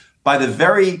is by the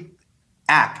very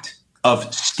act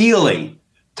of stealing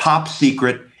top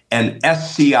secret and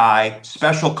SCI,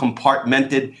 special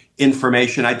compartmented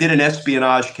information. I did an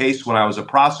espionage case when I was a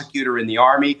prosecutor in the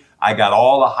Army. I got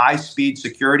all the high-speed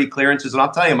security clearances. And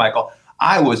I'll tell you, Michael,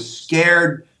 I was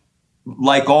scared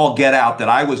like all get out that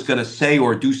I was going to say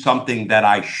or do something that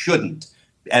I shouldn't.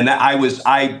 And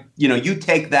you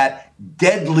take that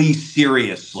deadly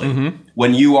seriously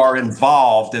when you are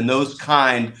involved in those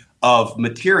kind of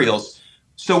materials.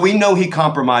 So we know he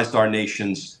compromised our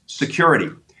nation's security.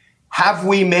 Have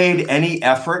we made any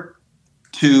effort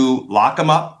to lock him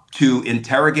up, to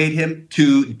interrogate him,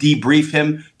 to debrief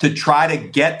him, to try to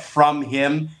get from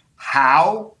him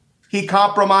how he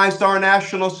compromised our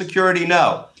national security?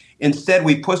 No. Instead,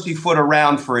 we pussyfoot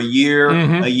around for a year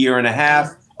and a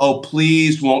half. Oh,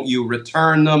 please, won't you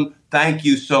return them? Thank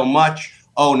you so much.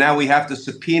 Oh, now we have to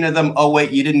subpoena them. Oh,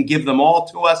 wait, you didn't give them all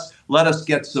to us. Let us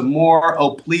get some more.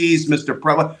 Oh, please, Mr.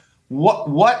 President.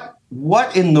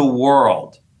 What in the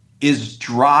world is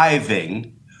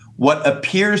driving what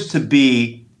appears to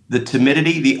be the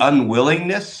timidity, the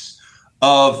unwillingness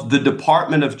of the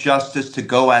Department of Justice to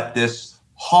go at this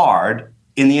hard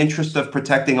in the interest of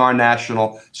protecting our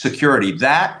national security?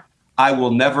 That I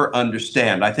will never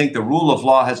understand. I think the rule of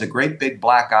law has a great big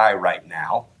black eye right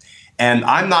now. And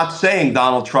I'm not saying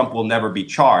Donald Trump will never be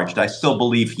charged. I still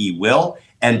believe he will.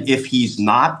 And if he's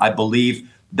not, I believe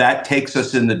that takes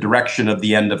us in the direction of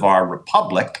the end of our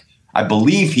republic. I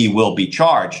believe he will be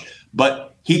charged,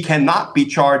 but he cannot be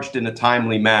charged in a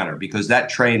timely manner because that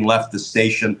train left the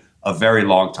station a very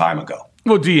long time ago.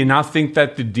 Well, do you not think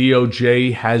that the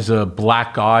DOJ has a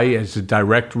black eye as a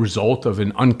direct result of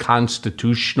an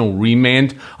unconstitutional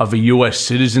remand of a U.S.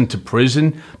 citizen to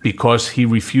prison because he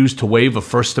refused to waive a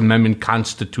First Amendment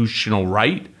constitutional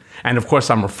right? And of course,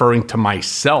 I'm referring to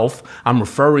myself. I'm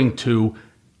referring to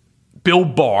Bill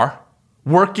Barr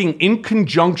working in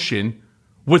conjunction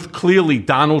with clearly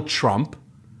Donald Trump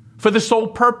for the sole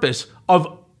purpose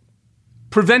of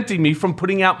preventing me from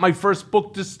putting out my first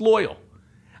book, Disloyal.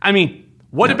 I mean,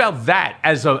 what about that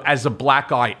as a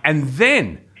black eye? And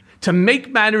then, to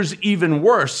make matters even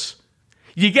worse,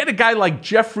 you get a guy like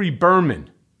Jeffrey Berman.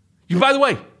 By the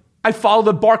way, I filed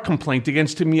a bar complaint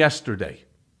against him yesterday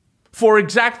for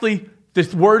exactly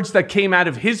the words that came out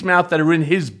of his mouth that are in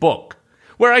his book,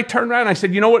 where I turned around and I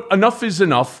said, you know what, enough is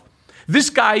enough. This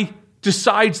guy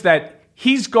decides that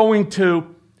he's going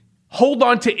to hold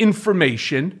on to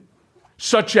information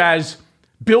such as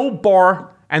Bill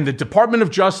Barr and the Department of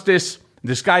Justice,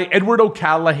 this guy Edward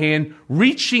O'Callaghan,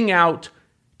 reaching out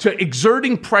to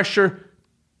exerting pressure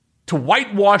to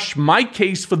whitewash my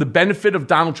case for the benefit of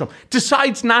Donald Trump,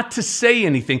 decides not to say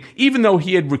anything, even though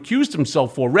he had recused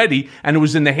himself already, and it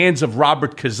was in the hands of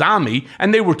Robert Khuzami,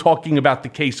 and they were talking about the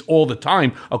case all the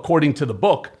time, according to the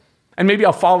book. And maybe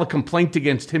I'll file a complaint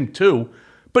against him too.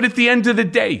 But at the end of the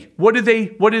day, what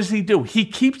does he do? He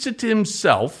keeps it to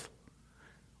himself.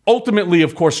 Ultimately,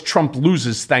 of course, Trump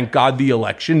loses, thank God, the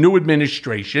election. New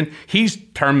administration. He's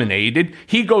terminated.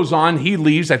 He goes on. He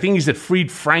leaves. I think he's at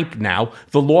Fried Frank now,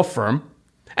 the law firm.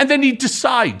 And then he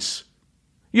decides,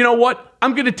 you know what?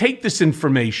 I'm going to take this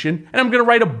information and I'm going to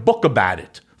write a book about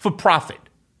it for profit.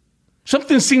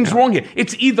 Something seems wrong here.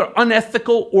 It's either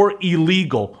unethical or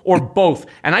illegal or both.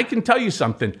 And I can tell you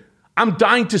something. I'm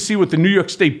dying to see what the New York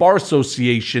State Bar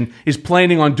Association is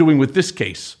planning on doing with this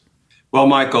case. Well,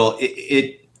 Michael,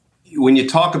 when you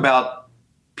talk about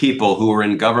people who are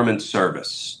in government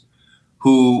service,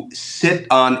 who sit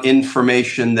on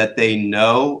information that they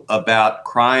know about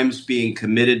crimes being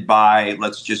committed by,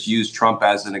 let's just use Trump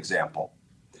as an example,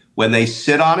 when they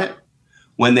sit on it,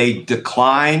 when they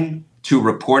decline to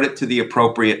report it to the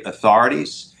appropriate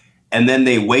authorities, and then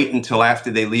they wait until after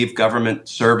they leave government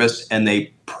service and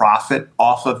they profit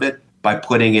off of it by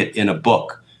putting it in a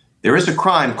book. There is a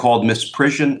crime called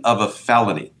misprision of a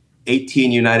felony,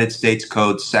 18 United States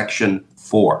Code Section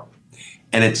 4.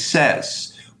 And it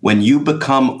says when you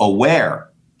become aware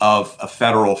of a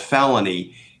federal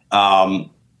felony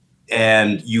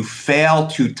and you fail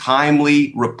to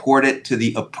timely report it to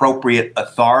the appropriate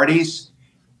authorities,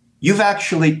 you've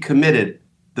actually committed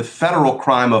the federal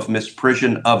crime of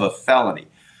misprision of a felony.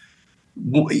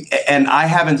 And I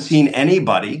haven't seen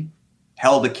anybody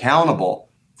held accountable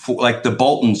for, like the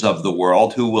Boltons of the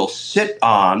world, who will sit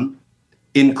on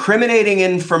incriminating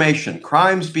information,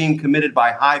 crimes being committed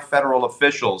by high federal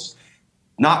officials,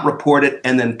 not report it,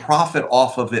 and then profit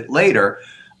off of it later.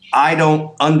 I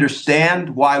don't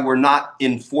understand why we're not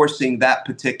enforcing that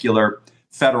particular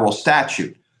federal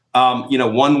statute.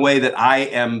 One way that I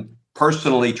am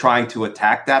personally trying to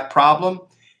attack that problem,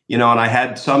 and I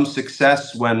had some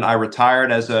success when I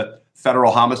retired as a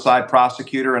federal homicide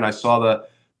prosecutor and I saw the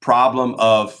problem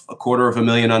of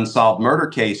 250,000 unsolved murder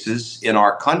cases in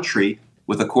our country,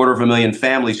 with 250,000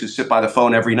 families who sit by the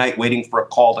phone every night waiting for a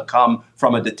call to come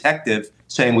from a detective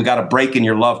saying, we got a break in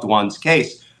your loved one's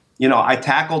case. You know, I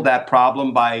tackled that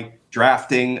problem by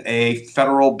drafting a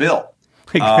federal bill,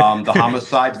 the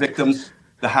Homicide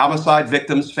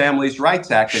Victims Families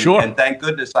Rights Act. And thank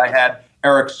goodness I had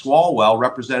Eric Swalwell,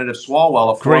 Representative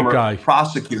Swalwell, a former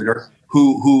prosecutor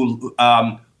who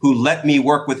let me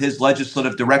work with his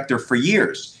legislative director for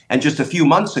years. And just a few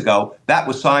months ago, that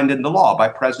was signed into law by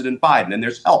President Biden, and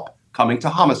there's help coming to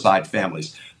homicide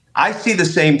families. I see the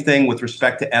same thing with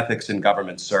respect to ethics in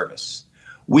government service.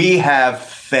 We have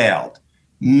failed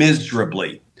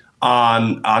miserably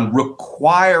on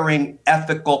requiring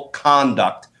ethical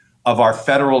conduct of our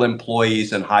federal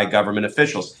employees and high government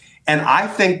officials. And I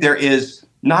think there is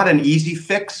not an easy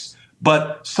fix,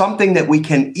 but something that we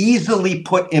can easily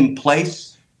put in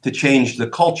place to change the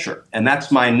culture. And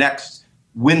that's my next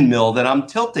windmill that I'm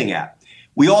tilting at.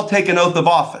 We all take an oath of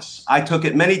office. I took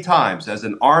it many times as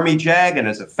an Army JAG and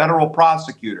as a federal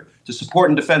prosecutor to support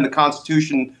and defend the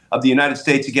Constitution of the United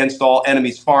States against all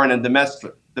enemies, foreign and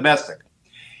domestic.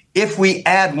 If we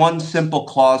add one simple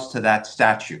clause to that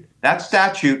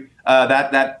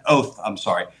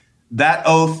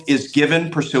oath is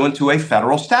given pursuant to a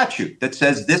federal statute that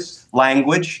says this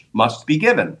language must be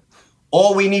given.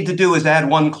 All we need to do is add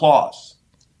one clause.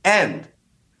 And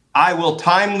I will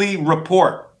timely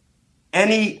report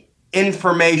any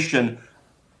information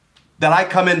that I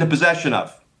come into possession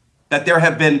of, that there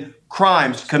have been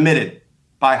crimes committed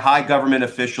by high government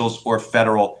officials or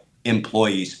federal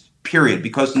employees, period.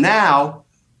 Because now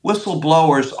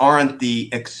whistleblowers aren't the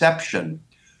exception.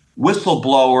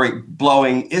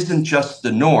 Whistleblowing isn't just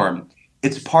the norm.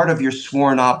 It's part of your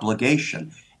sworn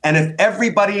obligation. And if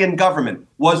everybody in government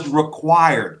was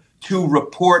required to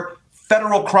report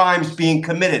federal crimes being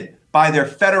committed by their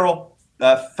fellow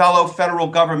federal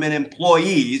government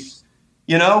employees,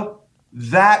 you know,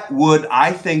 that would,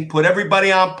 I think, put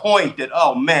everybody on point that,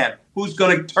 oh man, who's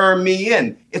going to turn me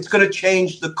in? It's going to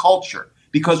change the culture.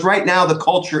 Because right now the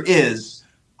culture is,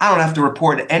 I don't have to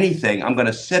report anything. I'm going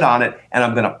to sit on it and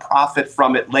I'm going to profit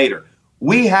from it later.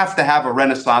 We have to have a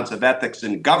renaissance of ethics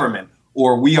in government,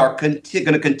 or we are going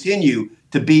to continue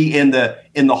to be in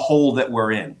the hole that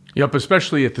we're in. Yep,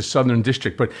 especially at the Southern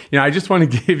District. But, you know, I just want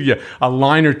to give you a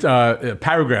line or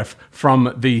paragraph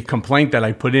from the complaint that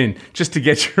I put in just to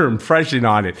get your impression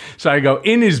on it. So I go,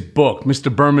 in his book,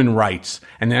 Mr. Berman writes,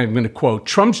 and then I'm going to quote,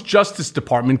 Trump's Justice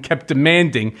Department kept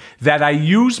demanding that I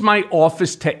use my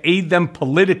office to aid them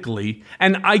politically,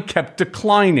 and I kept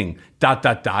declining, ...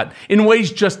 in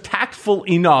ways just tactful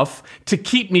enough to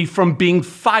keep me from being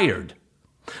fired.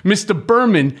 Mr.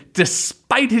 Berman,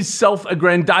 despite his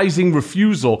self-aggrandizing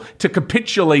refusal to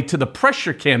capitulate to the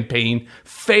pressure campaign,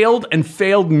 failed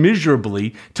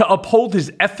miserably to uphold his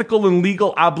ethical and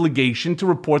legal obligation to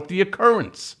report the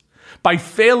occurrence. By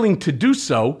failing to do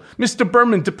so, Mr.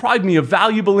 Berman deprived me of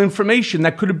valuable information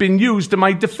that could have been used in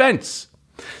my defense.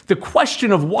 The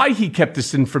question of why he kept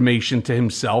this information to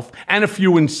himself and a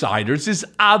few insiders is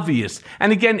obvious,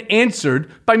 and again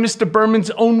answered by Mr.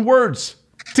 Berman's own words.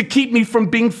 To keep me from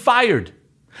being fired.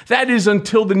 That is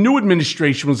until the new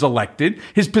administration was elected,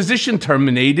 his position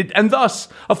terminated, and thus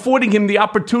affording him the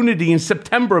opportunity in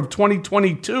September of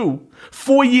 2022,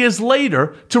 4 years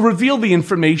later, to reveal the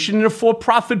information in a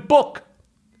for-profit book.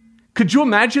 Could you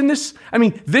imagine this? I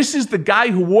mean, this is the guy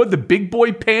who wore the big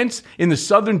boy pants in the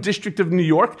Southern District of New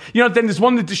York. You know, then there's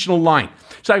one additional line.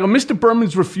 So I go, Mr.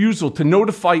 Berman's refusal to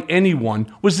notify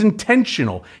anyone was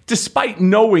intentional, despite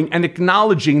knowing and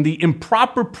acknowledging the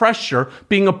improper pressure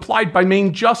being applied by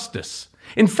Maine Justice.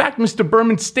 In fact, Mr.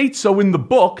 Berman states so in the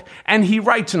book, and he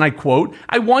writes, and I quote,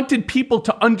 I wanted people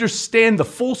to understand the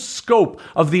full scope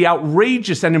of the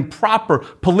outrageous and improper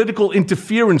political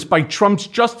interference by Trump's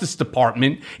Justice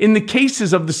Department in the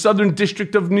cases of the Southern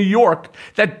District of New York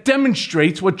that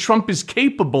demonstrates what Trump is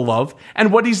capable of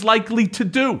and what he's likely to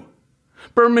do.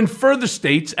 Berman further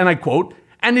states, and I quote,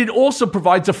 and it also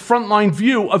provides a frontline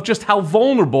view of just how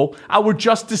vulnerable our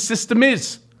justice system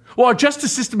is. Well, our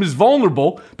justice system is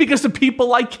vulnerable because of people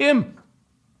like him.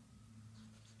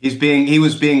 He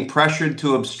was being pressured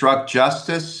to obstruct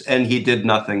justice, and he did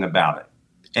nothing about it.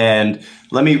 And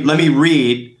let me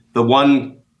read the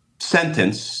one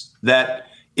sentence that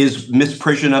is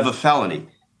misprision of a felony.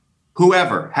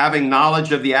 Whoever, having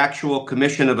knowledge of the actual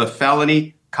commission of a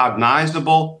felony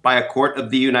cognizable by a court of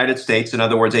the United States, in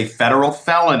other words, a federal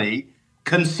felony,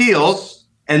 conceals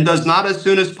and does not as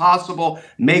soon as possible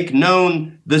make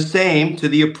known the same to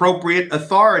the appropriate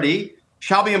authority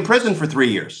shall be imprisoned for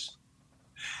 3 years.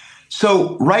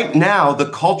 So right now, the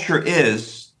culture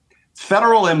is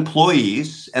federal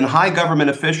employees and high government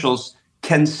officials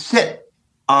can sit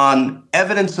on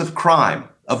evidence of crime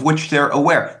of which they're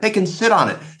aware. They can sit on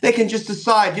it. They can just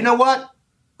decide, you know what?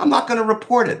 I'm not going to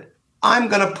report it. I'm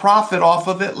going to profit off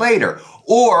of it later.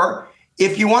 Or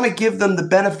if you want to give them the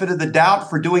benefit of the doubt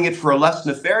for doing it for a less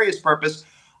nefarious purpose,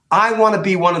 I want to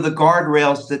be one of the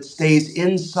guardrails that stays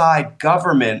inside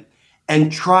government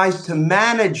and tries to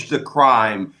manage the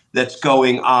crime that's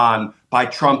going on by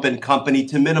Trump and company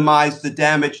to minimize the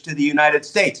damage to the United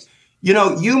States. You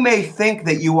know, you may think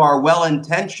that you are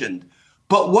well-intentioned,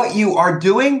 but what you are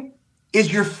doing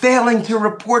is you're failing to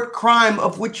report crime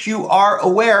of which you are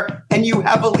aware, and you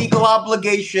have a legal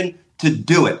obligation to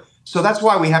do it. So that's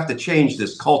why we have to change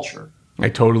this culture. I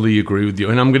totally agree with you.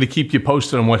 And I'm going to keep you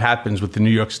posted on what happens with the New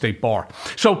York State Bar.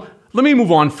 So let me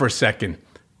move on for a second.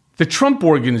 The Trump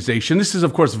Organization, this is,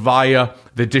 of course, via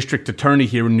the district attorney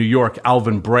here in New York,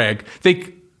 Alvin Bragg.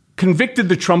 They convicted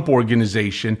the Trump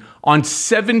Organization on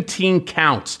 17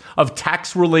 counts of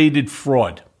tax-related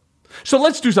fraud. So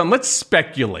let's do something. Let's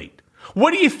speculate.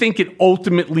 What do you think it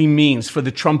ultimately means for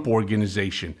the Trump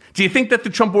Organization? Do you think that the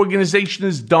Trump Organization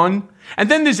is done? And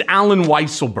then there's Alan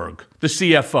Weisselberg, the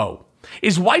CFO.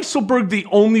 Is Weisselberg the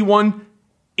only one,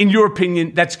 in your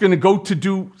opinion, that's going to go to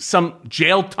do some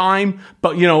jail time,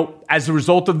 but, you know, as a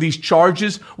result of these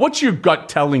charges? What's your gut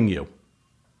telling you?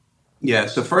 Yeah,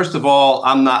 so first of all,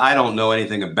 I don't know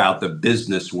anything about the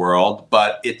business world,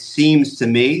 but it seems to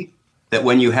me that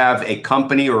when you have a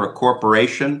company or a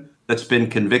corporation that's been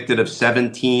convicted of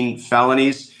 17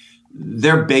 felonies,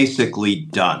 they're basically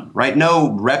done, right?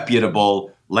 No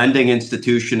reputable lending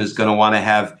institution is going to want to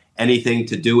have anything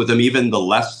to do with them. Even the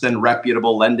less than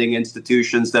reputable lending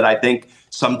institutions that I think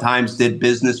sometimes did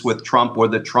business with Trump or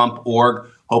the Trump org,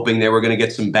 hoping they were going to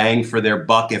get some bang for their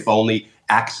buck, if only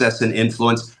access and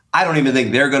influence. I don't even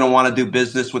think they're going to want to do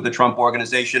business with the Trump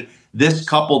Organization. This,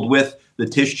 coupled with the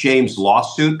Tish James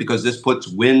lawsuit, because this puts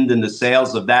wind in the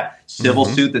sails of that civil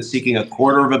suit that's seeking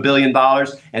 $250 million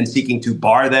and seeking to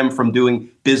bar them from doing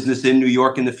business in New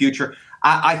York in the future.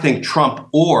 I think Trump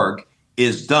org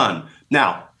is done.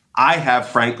 Now, I have,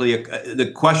 frankly,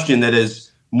 the question that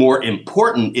is more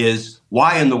important is,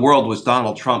 why in the world was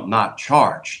Donald Trump not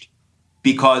charged?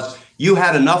 Because you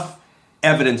had enough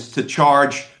evidence to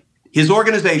charge his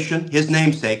organization, his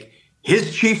namesake,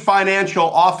 his chief financial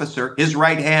officer, his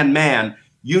right-hand man.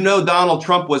 You know Donald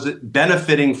Trump was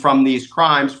benefiting from these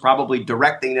crimes, probably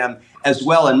directing them as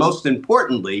well. And most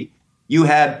importantly, you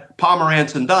had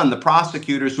Pomerantz and Dunn, the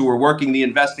prosecutors who were working the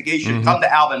investigation, come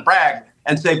to Alvin Bragg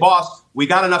and say, boss, we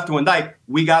got enough to indict.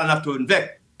 We got enough to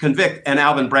convict. And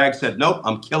Alvin Bragg said, nope,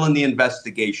 I'm killing the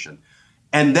investigation.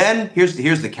 And then here's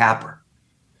the capper.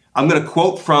 I'm going to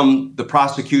quote from the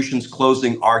prosecution's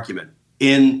closing argument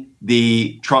in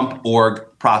the Trump org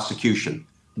prosecution.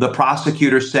 The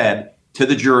prosecutor said to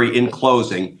the jury in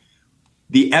closing,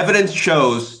 the evidence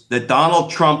shows that Donald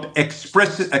Trump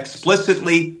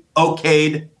explicitly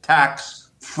okayed tax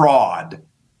fraud.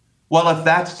 Well, if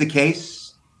that's the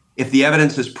case, if the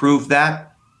evidence has proved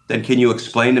that, then can you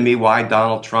explain to me why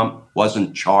Donald Trump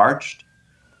wasn't charged?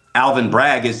 Alvin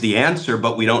Bragg is the answer,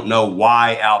 but we don't know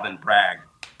why Alvin Bragg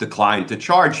declined to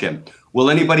charge him. Will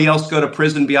anybody else go to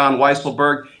prison beyond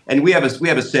Weisselberg? And we have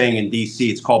a saying in D.C.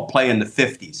 It's called play in the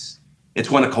 50s. It's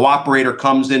when a cooperator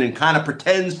comes in and kind of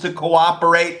pretends to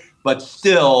cooperate, but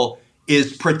still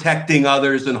is protecting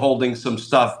others and holding some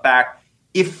stuff back.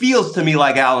 It feels to me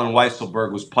like Alan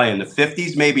Weisselberg was playing the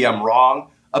 50s. Maybe I'm wrong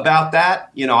about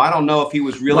that. You know, I don't know if he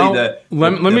was really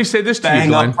let me say this to you,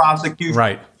 Glenn. Prosecution.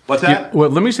 Right. What's that? Yeah, well,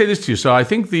 let me say this to you. So I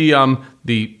think the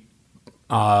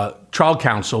trial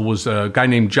counsel was a guy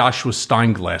named Joshua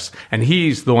Steinglass, and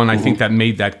he's the one I think that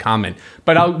made that comment.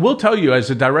 But I will tell you, as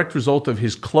a direct result of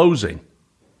his closing,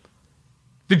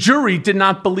 the jury did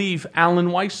not believe Alan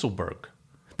Weisselberg.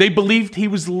 They believed he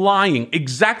was lying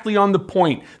exactly on the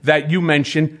point that you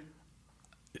mentioned.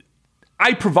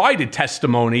 I provided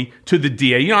testimony to the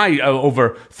DA,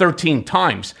 over 13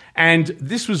 times, and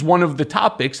this was one of the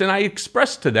topics, and I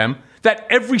expressed to them that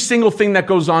every single thing that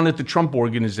goes on at the Trump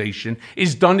Organization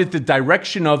is done at the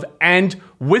direction of and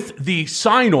with the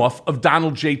sign-off of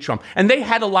Donald J. Trump. And they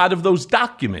had a lot of those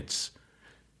documents.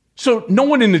 So no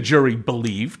one in the jury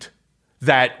believed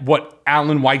that what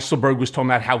Alan Weisselberg was talking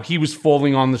about, how he was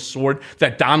falling on the sword,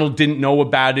 that Donald didn't know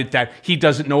about it, that he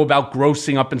doesn't know about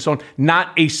grossing up and so on.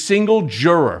 Not a single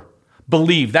juror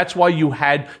believed. That's why you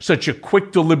had such a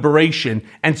quick deliberation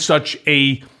and such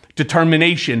a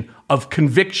determination of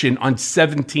conviction on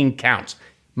 17 counts.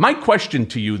 My question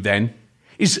to you then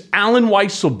is, Alan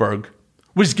Weisselberg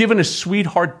was given a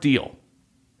sweetheart deal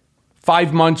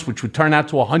 5 months, which would turn out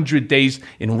to 100 days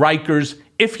in Rikers,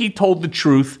 if he told the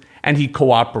truth and he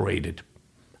cooperated.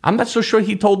 I'm not so sure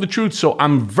he told the truth, so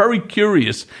I'm very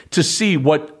curious to see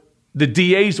what the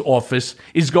DA's office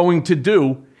is going to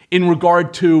do in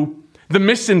regard to the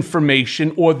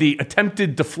misinformation or the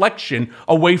attempted deflection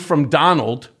away from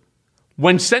Donald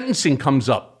when sentencing comes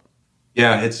up.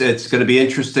 Yeah, it's going to be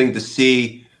interesting to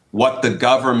see what the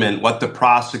government, what the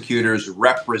prosecutors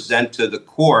represent to the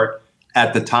court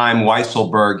at the time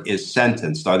Weisselberg is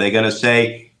sentenced. Are they going to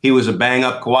say he was a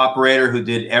bang-up cooperator who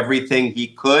did everything he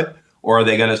could? Or are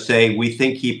they going to say, we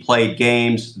think he played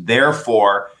games,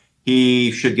 therefore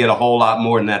he should get a whole lot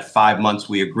more than that 5 months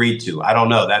we agreed to? I don't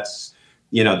know. That's,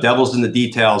 devil's in the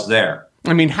details there.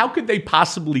 I mean, how could they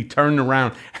possibly turn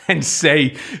around and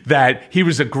say that he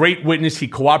was a great witness, he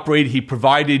cooperated, he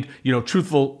provided,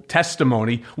 truthful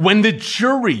testimony, when the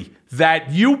jury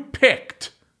that you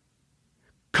picked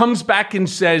comes back and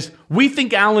says, we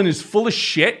think Alan is full of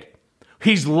shit,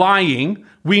 he's lying,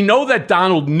 we know that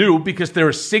Donald knew because there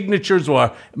are signatures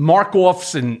or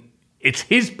mark-offs and it's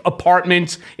his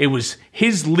apartments, it was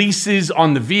his leases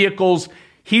on the vehicles,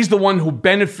 he's the one who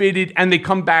benefited, and they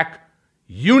come back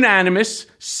unanimous,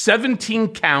 17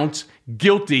 counts,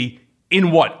 guilty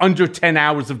in under 10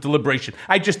 hours of deliberation.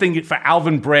 I just think for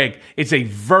Alvin Bragg, it's a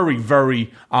very,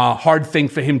 very hard thing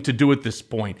for him to do at this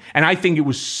point. And I think it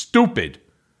was stupid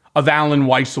of Alan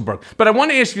Weisselberg. But I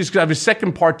want to ask you this because I have a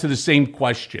second part to the same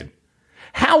question.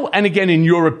 How, and again, in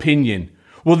your opinion,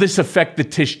 will this affect the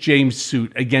Tish James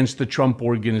suit against the Trump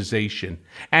organization?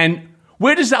 And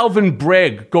where does Alvin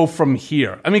Bragg go from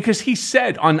here? I mean, because he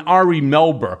said on Ari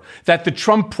Melber that the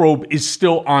Trump probe is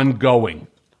still ongoing.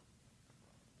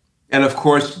 And of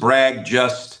course, Bragg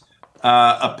just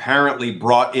apparently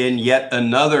brought in yet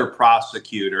another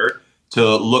prosecutor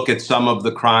to look at some of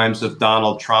the crimes of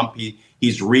Donald Trump.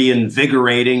 He's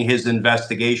reinvigorating his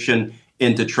investigation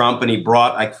into Trump, and he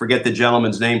brought, I forget the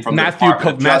gentleman's name from Matthew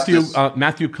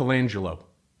Colangelo.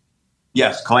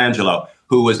 Yes, Colangelo,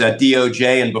 who was at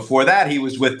DOJ, and before that, he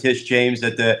was with Tish James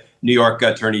at the New York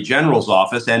Attorney General's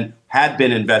office and had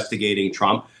been investigating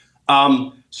Trump.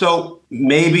 So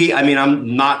maybe,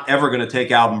 I'm not ever going to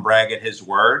take Alvin Bragg at his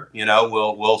word.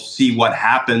 We'll see what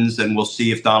happens, and we'll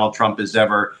see if Donald Trump is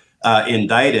ever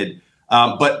indicted.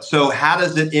 But so how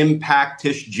does it impact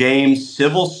Tish James'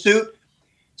 civil suit?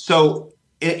 So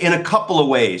in a couple of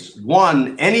ways.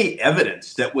 One, any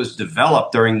evidence that was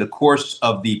developed during the course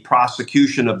of the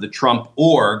prosecution of the Trump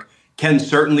org can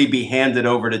certainly be handed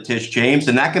over to Tish James,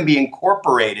 and that can be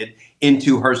incorporated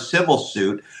into her civil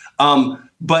suit.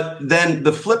 But then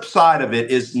the flip side of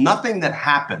it is nothing that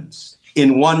happens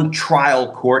in one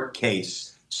trial court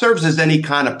case serves as any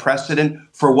kind of precedent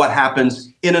for what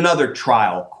happens in another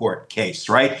trial court case,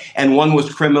 right? And one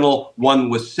was criminal, one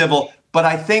was civil. But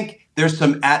I think there's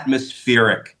some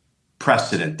atmospheric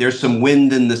precedent. There's some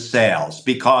wind in the sails,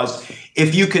 because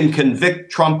if you can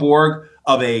convict Trump org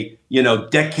of a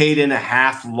decade and a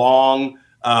half long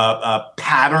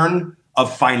pattern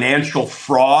of financial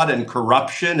fraud and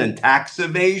corruption and tax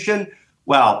evasion,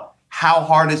 well, how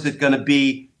hard is it going to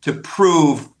be to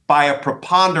prove by a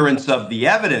preponderance of the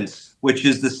evidence, which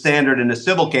is the standard in a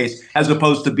civil case, as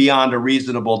opposed to beyond a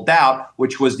reasonable doubt,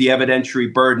 which was the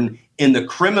evidentiary burden in the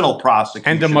criminal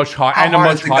prosecution. And a much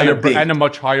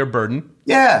higher burden.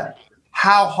 Yeah.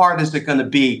 How hard is it going to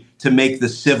be to make the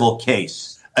civil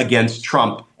case against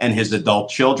Trump and his adult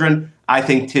children? I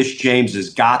think Tish James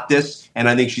has got this, and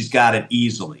I think she's got it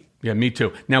easily. Yeah, me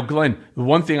too. Now, Glenn, the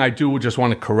one thing I do just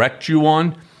want to correct you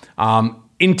on,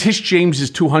 in Tish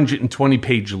James's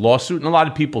 220-page lawsuit, and a lot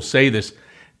of people say this,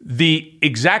 the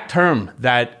exact term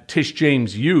that Tish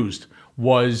James used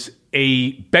was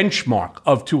a benchmark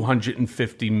of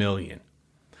 $250 million.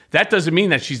 That doesn't mean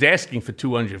that she's asking for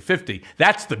 250.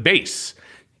 That's the base.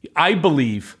 I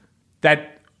believe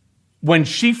that when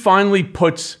she finally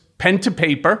puts pen to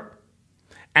paper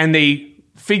and they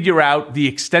figure out the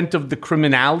extent of the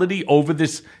criminality over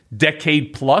this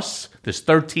decade plus, this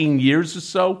 13 years or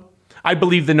so, I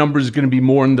believe the number is going to be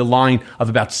more in the line of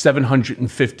about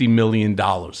 $750 million.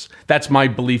 That's my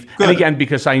belief. Good. And again,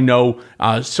 because I know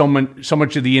so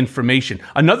much of the information.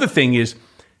 Another thing is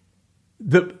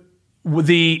the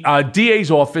DA's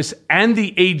office and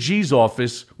the AG's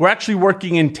office were actually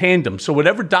working in tandem. So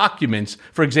whatever documents,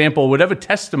 for example, whatever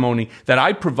testimony that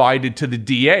I provided to the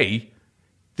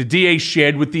DA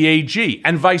shared with the AG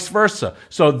and vice versa.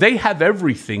 So they have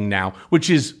everything now, which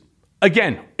is,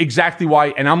 again, exactly why,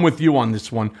 and I'm with you on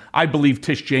this one, I believe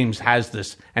Tish James has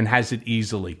this and has it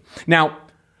easily. Now,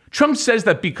 Trump says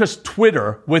that because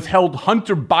Twitter withheld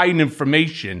Hunter Biden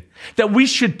information, that we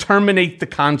should terminate the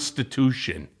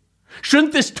Constitution.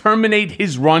 Shouldn't this terminate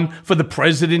his run for the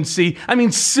presidency? I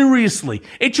mean, seriously,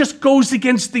 it just goes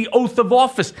against the oath of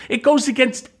office. It goes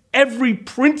against every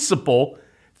principle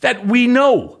that we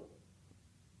know.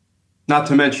 Not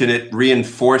to mention it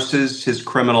reinforces his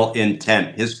criminal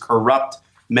intent, his corrupt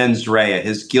mens rea,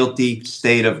 his guilty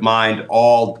state of mind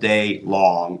all day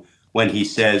long when he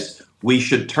says we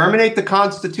should terminate the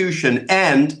Constitution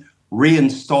and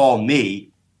reinstall me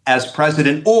as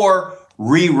president or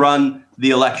rerun the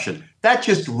election. That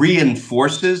just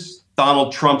reinforces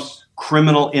Donald Trump's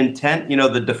criminal intent. You know,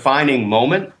 the defining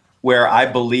moment where I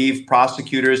believe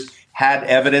prosecutors had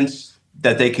evidence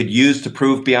that they could use to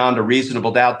prove beyond a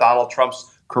reasonable doubt Donald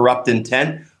Trump's corrupt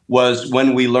intent was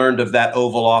when we learned of that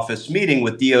Oval Office meeting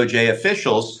with DOJ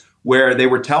officials where they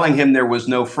were telling him there was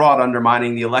no fraud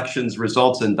undermining the election's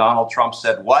results. And Donald Trump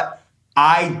said, what?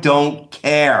 I don't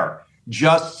care.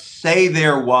 Just say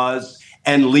there was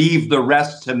and leave the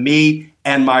rest to me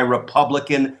and my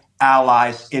Republican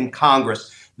allies in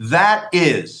Congress. That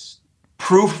is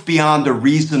proof beyond a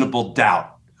reasonable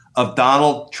doubt of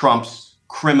Donald Trump's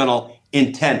criminal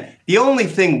intent. The only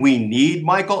thing we need,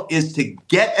 Michael, is to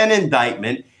get an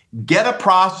indictment, get a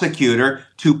prosecutor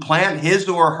to plant his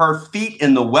or her feet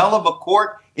in the well of a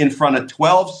court in front of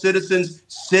 12 citizens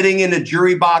sitting in a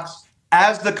jury box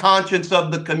as the conscience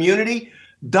of the community.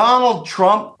 Donald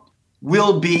Trump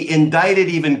will be indicted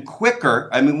even quicker.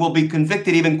 Will be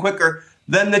convicted even quicker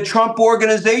than the Trump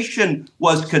Organization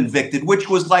was convicted, which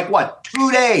was like,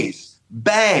 2 days?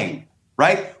 Bang,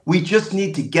 right? We just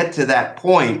need to get to that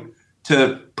point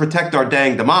to protect our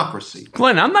dang democracy.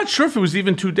 Glenn, I'm not sure if it was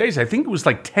even 2 days. I think it was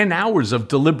like 10 hours of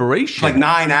deliberation. Like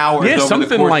 9 hours over something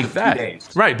the course like of that. 2 days.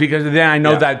 Right, because then I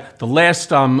know that the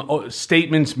last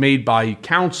statements made by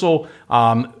counsel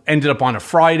ended up on a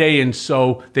Friday, and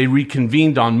so they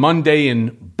reconvened on Monday,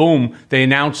 and boom, they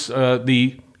announced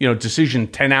the decision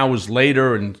 10 hours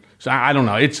later, and so I don't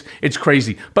know. It's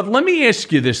crazy. But let me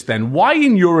ask you this then. Why,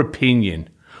 in your opinion,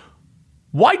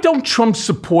 why don't Trump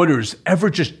supporters ever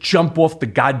just jump off the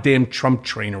goddamn Trump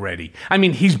train already? I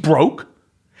mean, he's broke.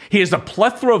 He has a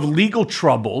plethora of legal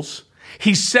troubles.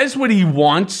 He says what he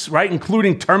wants, right,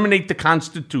 including terminate the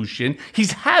Constitution.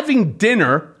 He's having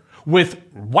dinner with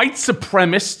white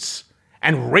supremacists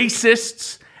and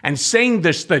racists and saying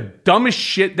this the dumbest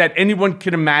shit that anyone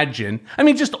can imagine. I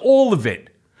mean, just all of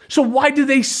it. So why do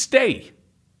they stay?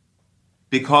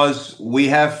 Because we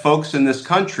have folks in this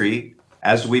country,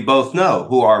 as we both know,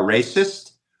 who are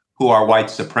racist, who are white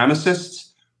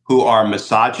supremacists, who are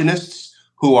misogynists,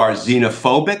 who are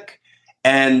xenophobic.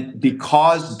 And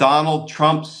because Donald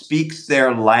Trump speaks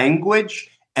their language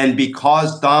and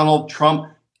because Donald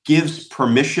Trump gives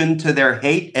permission to their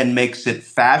hate and makes it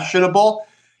fashionable,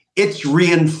 it's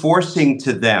reinforcing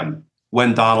to them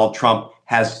when Donald Trump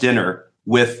has dinner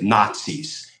with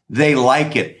Nazis. They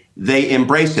like it. They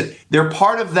embrace it. They're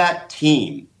part of that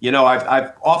team.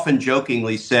 I've often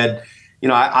jokingly said,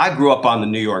 I grew up on the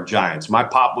New York Giants. My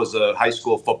pop was a high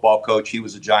school football coach. He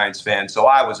was a Giants fan, so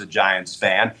I was a Giants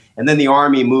fan. And then the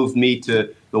Army moved me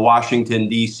to the Washington,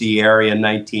 D.C. area in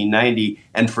 1990.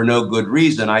 And for no good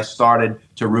reason, I started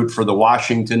to root for the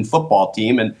Washington football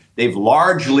team. And they've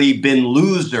largely been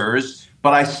losers,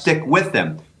 but I stick with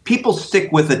them. People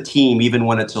stick with a team even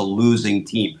when it's a losing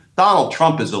team. Donald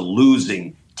Trump is a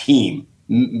losing team.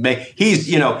 He's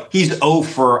 0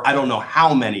 for I don't know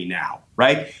how many now,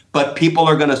 right? But people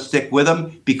are going to stick with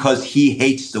him because he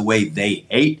hates the way they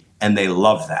hate, and they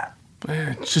love that.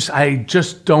 I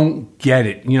just don't get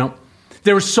it.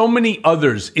 There are so many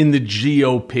others in the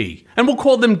GOP, and we'll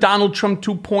call them Donald Trump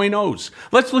 2.0s.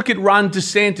 Let's look at Ron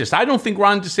DeSantis. I don't think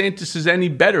Ron DeSantis is any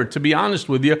better, to be honest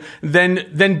with you,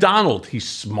 than Donald. He's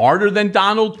smarter than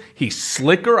Donald. He's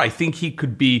slicker. I think he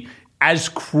could be as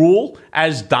cruel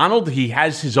as Donald. He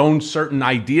has his own certain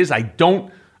ideas. I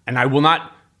will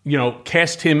not,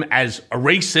 cast him as a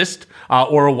racist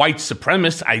or a white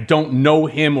supremacist. I don't know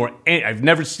him I've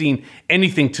never seen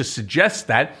anything to suggest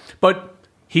that, but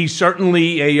he's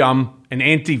certainly an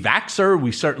anti-vaxxer.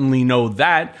 We certainly know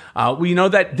that. We know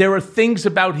that there are things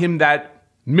about him that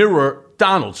mirror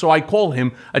Donald. So I call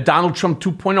him a Donald Trump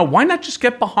 2.0. Why not just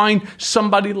get behind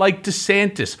somebody like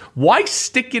DeSantis? Why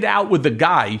stick it out with a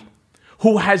guy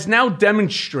who has now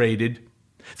demonstrated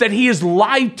that he has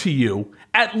lied to you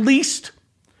at least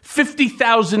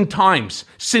 50,000 times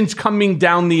since coming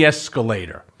down the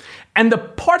escalator? And the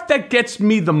part that gets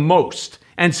me the most,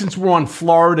 and since we're on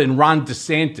Florida and Ron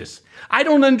DeSantis, I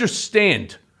don't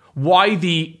understand why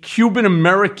the Cuban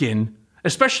American,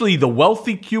 especially the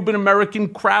wealthy Cuban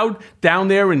American crowd down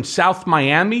there in South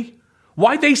Miami,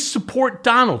 why they support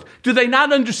Donald. Do they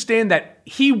not understand that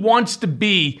he wants to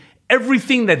be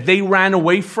everything that they ran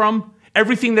away from,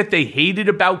 everything that they hated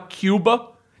about Cuba,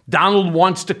 Donald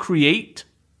wants to create?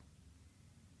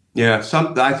 Yeah,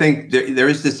 I think there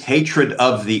is this hatred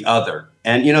of the other.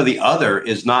 And, the other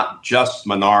is not just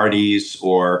minorities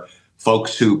or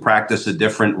folks who practice a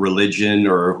different religion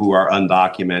or who are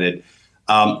undocumented.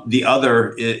 The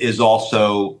other is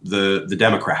also the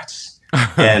Democrats.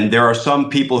 And there are some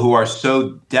people who are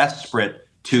so desperate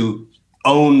to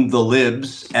own the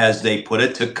libs, as they put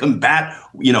it, to combat,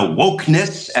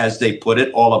 wokeness, as they put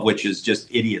it, all of which is just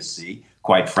idiocy,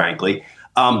 quite frankly.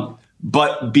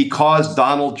 But because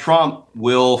Donald Trump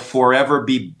will forever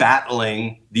be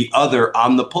battling the other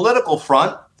on the political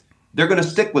front, they're going to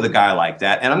stick with a guy like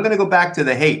that. And I'm going to go back to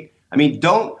the hate. I mean,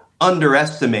 don't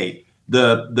underestimate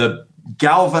the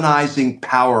galvanizing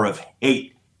power of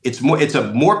hate. It's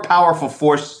a more powerful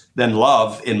force than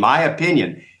love, in my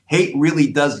opinion. Hate really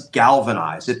does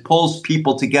galvanize. It pulls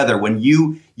people together. When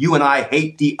you and I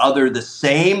hate the other the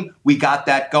same, we got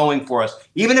that going for us,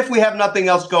 even if we have nothing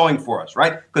else going for us,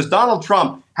 right? Because Donald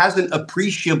Trump hasn't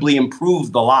appreciably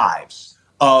improved the lives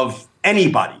of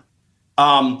anybody.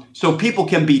 So people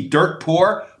can be dirt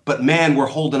poor, but man, we're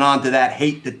holding on to that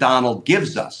hate that Donald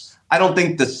gives us. I don't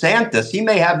think DeSantis, he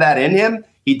may have that in him.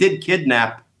 He did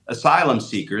kidnap asylum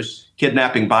seekers,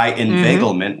 kidnapping by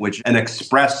inveiglement, which an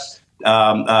express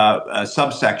a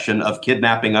subsection of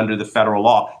kidnapping under the federal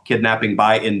law. Kidnapping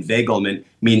by inveiglement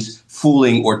means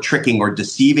fooling or tricking or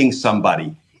deceiving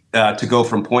somebody to go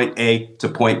from point A to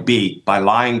point B by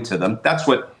lying to them. That's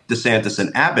what DeSantis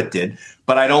and Abbott did.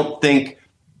 But I don't think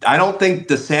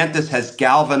DeSantis has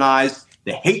galvanized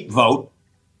the hate vote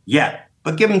yet.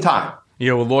 But give him time.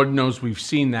 Yeah, well, Lord knows we've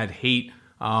seen that hate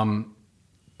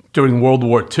during World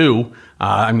War II.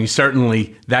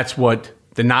 Certainly that's what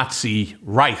the Nazi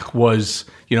Reich was,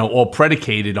 all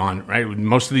predicated on, right?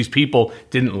 Most of these people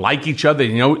didn't like each other.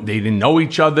 They didn't know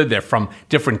each other. They're from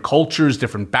different cultures,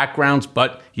 different backgrounds.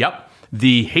 But,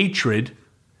 the hatred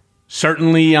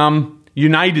certainly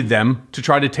united them to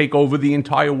try to take over the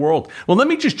entire world. Well, let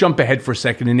me just jump ahead for a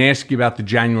second and ask you about the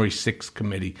January 6th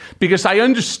committee, because I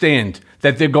understand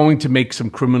that they're going to make some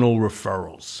criminal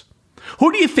referrals.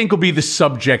 Who do you think will be the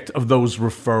subject of those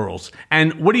referrals?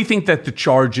 And what do you think that the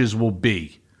charges will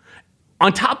be?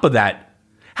 On top of that,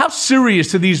 how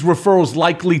serious are these referrals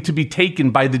likely to be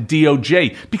taken by the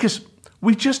DOJ? Because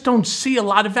we just don't see a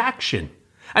lot of action.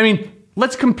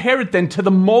 Let's compare it then to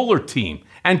the Mueller team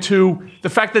and to the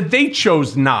fact that they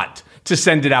chose not to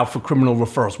send it out for criminal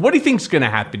referrals. What do you think is going to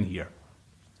happen here?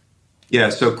 Yeah,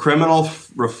 so criminal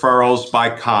referrals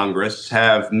by Congress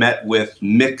have met with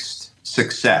mixed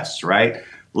success, right?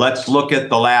 Let's look at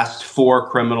the last 4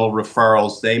 criminal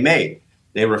referrals they made.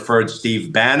 They referred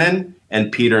Steve Bannon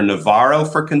and Peter Navarro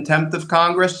for contempt of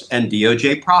Congress, and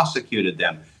DOJ prosecuted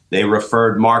them. They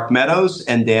referred Mark Meadows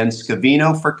and Dan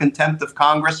Scavino for contempt of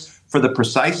Congress for the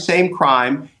precise same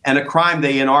crime, and a crime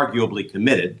they inarguably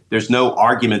committed. There's no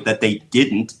argument that they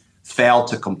didn't fail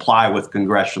to comply with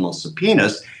congressional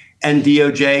subpoenas, and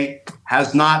DOJ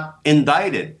has not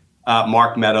indicted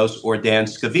Mark Meadows or Dan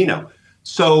Scavino.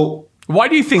 So why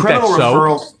do you think that's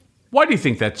referrals, so? Why do you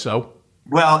think that's so?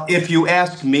 Well, if you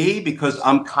ask me, because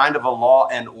I'm kind of a law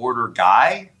and order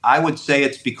guy, I would say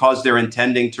it's because they're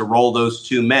intending to roll those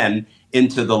 2 men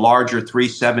into the larger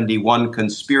 371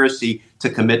 conspiracy to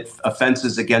commit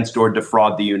offenses against or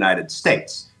defraud the United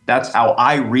States. That's how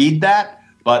I read that,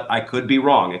 but I could be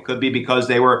wrong. It could be because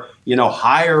they were,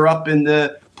 higher up in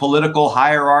the political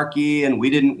hierarchy, and we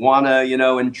didn't want to,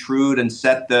 intrude and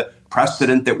set the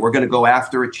precedent that we're going to go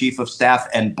after a chief of staff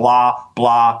and blah,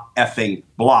 blah, effing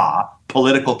blah.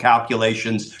 Political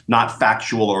calculations, not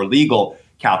factual or legal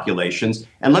calculations.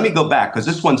 And let me go back, because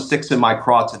this one sticks in my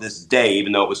craw to this day,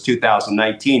 even though it was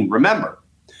 2019. Remember,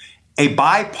 a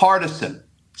bipartisan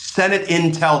Senate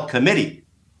Intel Committee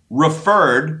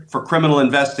referred for criminal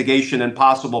investigation and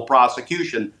possible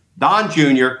prosecution Don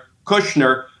Jr.,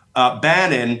 Kushner,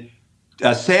 Bannon,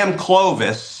 Sam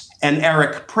Clovis, and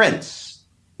Eric Prince.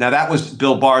 Now, that was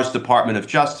Bill Barr's Department of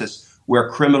Justice, where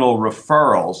criminal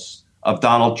referrals of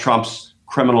Donald Trump's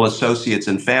criminal associates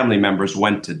and family members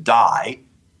went to die.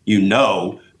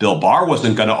 Bill Barr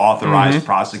wasn't going to authorize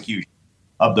prosecution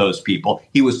of those people.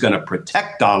 He was going to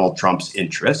protect Donald Trump's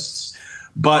interests.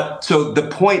 But so the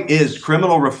point is,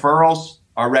 criminal referrals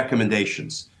are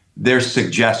recommendations. They're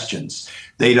suggestions.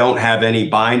 They don't have any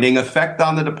binding effect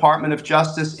on the Department of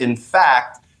Justice. In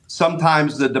fact,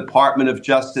 sometimes the Department of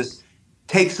Justice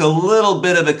takes a little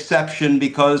bit of exception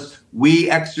because we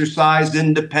exercise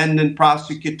independent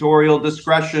prosecutorial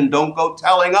discretion. Don't go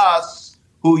telling us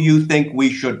who you think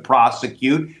we should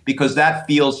prosecute, because that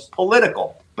feels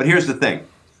political. But here's the thing.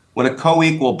 when a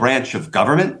co-equal branch of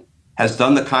government has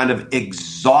done the kind of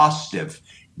exhaustive,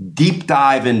 deep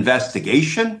dive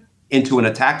investigation into an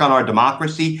attack on our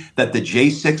democracy that the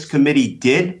J6 committee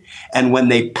did, and when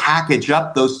they package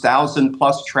up those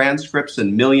 1,000+ transcripts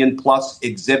and million+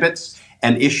 exhibits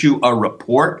and issue a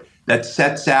report that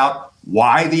sets out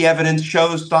why the evidence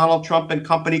shows Donald Trump and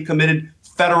company committed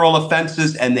federal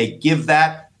offenses, and they give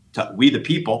that to we the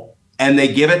people, and they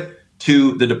give it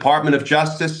to the Department of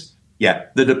Justice, yeah,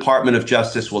 the Department of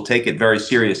Justice will take it very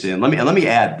seriously. And let me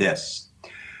add this.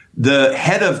 The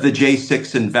head of the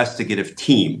J6 investigative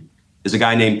team is a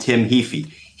guy named Tim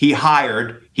Heaphy.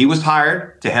 He was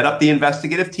hired to head up the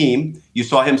investigative team. You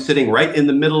saw him sitting right in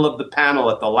the middle of the panel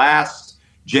at the last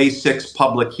J6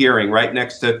 public hearing, right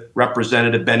next to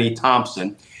Representative Benny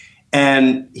Thompson.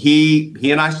 And he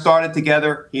and I started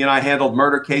together. He and I handled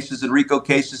murder cases and RICO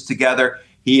cases together.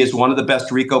 He is one of the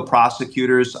best RICO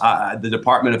prosecutors the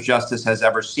Department of Justice has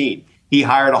ever seen. He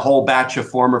hired a whole batch of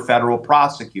former federal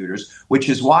prosecutors, which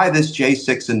is why this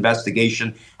J6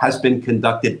 investigation has been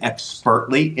conducted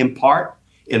expertly, in part,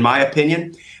 in my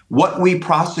opinion. What we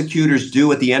prosecutors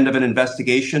do at the end of an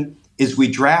investigation is we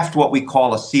draft what we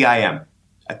call a CIM,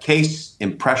 a case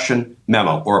impression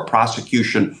memo, or a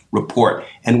prosecution report.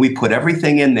 And we put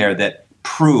everything in there that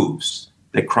proves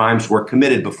that crimes were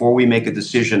committed before we make a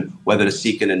decision whether to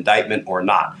seek an indictment or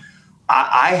not.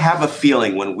 I have a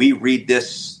feeling when we read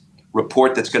this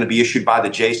report that's going to be issued by the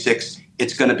J6,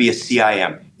 it's going to be a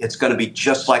CIM. It's going to be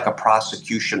just like a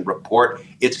prosecution report.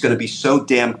 It's going to be so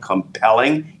damn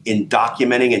compelling in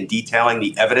documenting and detailing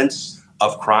the evidence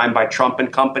of crime by Trump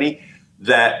and company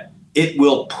that it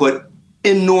will put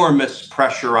enormous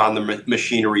pressure on the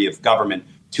machinery of government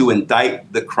to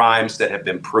indict the crimes that have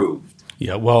been proved.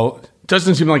 Yeah, well, it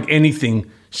doesn't seem like anything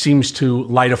seems to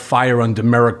light a fire under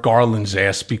Merrick Garland's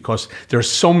ass, because there are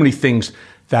so many things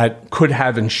that could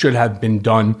have and should have been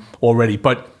done already.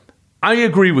 But I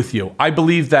agree with you. I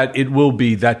believe that it will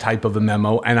be that type of a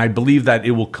memo, and I believe that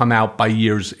it will come out by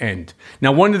year's end.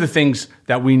 Now, one of the things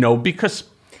that we know, because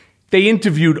they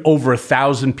interviewed over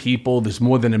 1,000 people, there's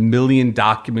more than 1 million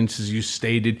documents, as you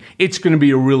stated, it's going to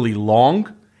be a really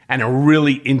long and a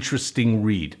really interesting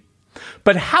read.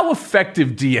 But how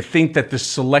effective do you think that the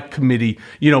Select Committee,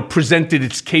 presented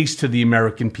its case to the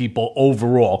American people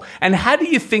overall? And how do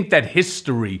you think that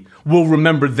history will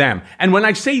remember them? And when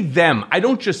I say them, I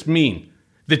don't just mean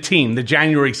the team, the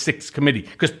January 6th committee,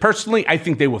 because personally, I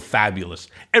think they were fabulous.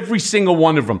 Every single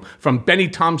one of them, from Benny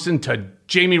Thompson to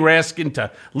Jamie Raskin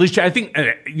to Alicia, I think,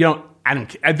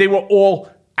 they were all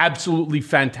absolutely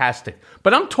fantastic.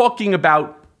 But I'm talking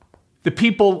about the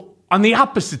people on the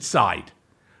opposite side.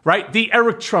 Right? The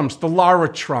Eric Trumps, the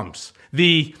Lara Trumps,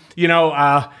 the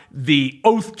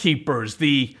Oath Keepers,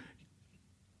 the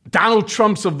Donald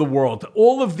Trumps of the world,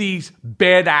 all of these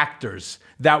bad actors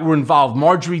that were involved,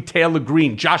 Marjorie Taylor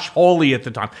Greene, Josh Hawley at the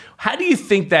time. How do you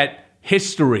think that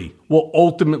history will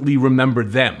ultimately remember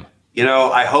them?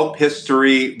 I hope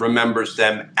history remembers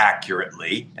them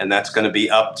accurately, and that's going to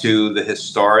be up to the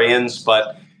historians.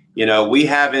 But, we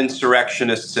have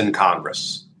insurrectionists in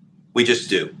Congress. We just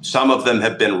do. Some of them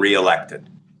have been reelected,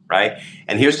 right?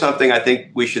 And here's something I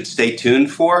think we should stay tuned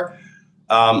for.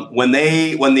 When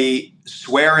the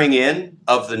swearing in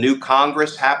of the new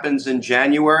Congress happens in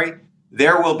January,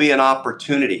 there will be an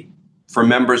opportunity for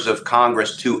members of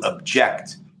Congress to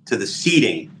object to the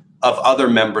seating of other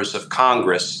members of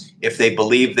Congress if they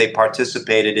believe they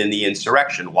participated in the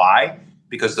insurrection. Why?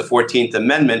 Because the 14th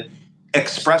Amendment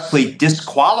expressly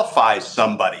disqualifies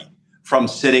somebody from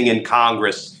sitting in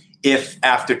Congress if,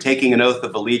 after taking an oath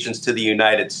of allegiance to the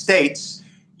United States,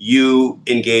 you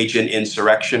engage in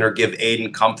insurrection or give aid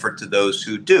and comfort to those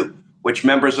who do, which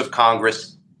members of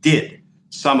Congress did,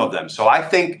 some of them. So I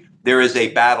think there is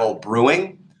a battle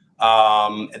brewing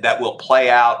that will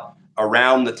play out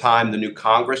around the time the new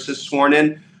Congress is sworn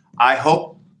in. I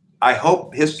hope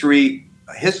history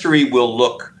will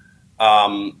look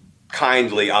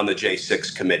kindly on the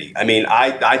J6 committee. I mean,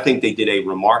 I think they did a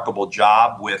remarkable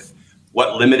job with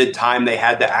what limited time they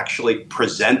had to actually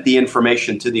present the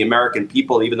information to the American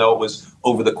people, even though it was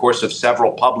over the course of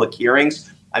several public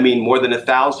hearings. I mean, more than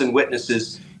 1,000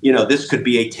 witnesses. This could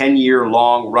be a 10-year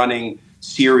long running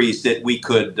series that we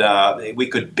could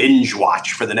binge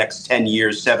watch for the next 10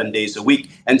 years, 7 days a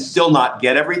week, and still not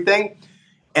get everything.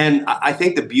 And I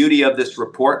think the beauty of this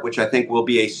report, which I think will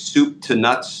be a soup to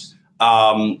nuts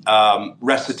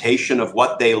recitation of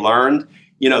what they learned,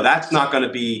 that's not going to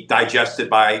be digested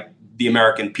by the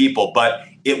American people, but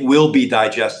it will be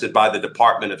digested by the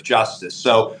Department of Justice.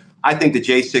 So I think the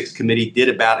J6 committee did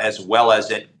about as well as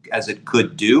it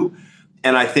could do.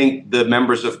 And I think the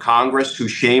members of Congress who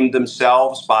shamed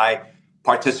themselves by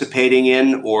participating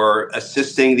in or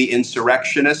assisting the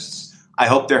insurrectionists, I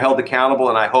hope they're held accountable,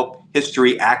 and I hope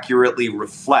history accurately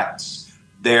reflects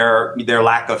their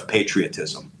lack of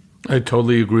patriotism. I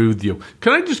totally agree with you.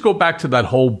 Can I just go back to that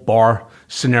whole bar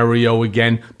scenario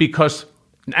again? Because,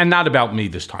 and not about me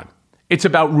this time, it's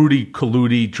about Rudy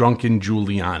Colludi, drunken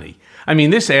Giuliani. I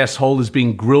mean, this asshole is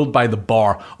being grilled by the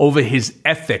bar over his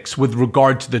ethics with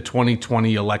regard to the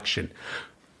 2020 election.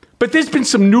 But there's been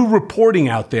some new reporting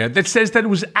out there that says that it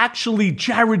was actually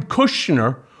Jared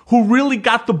Kushner who really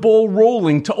got the ball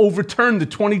rolling to overturn the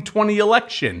 2020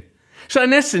 election. So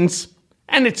in essence,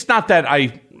 and it's not that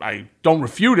I don't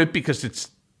refute it because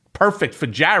it's perfect for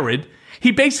Jared,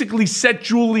 he basically set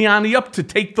Giuliani up to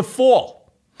take the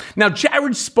fall. Now,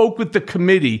 Jared spoke with the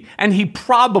committee, and he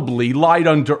probably lied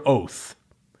under oath.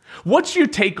 What's your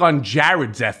take on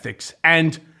Jared's ethics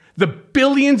and the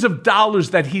billions of dollars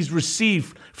that he's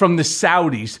received from the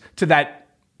Saudis to that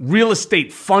real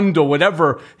estate fund or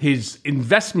whatever his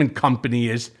investment company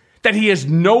is, that he has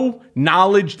no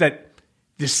knowledge that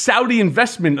the Saudi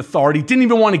Investment Authority didn't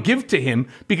even want to give to him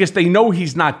because they know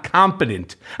he's not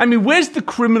competent? I mean, where's the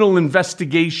criminal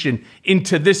investigation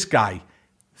into this guy?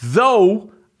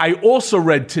 Though I also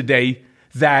read today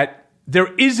that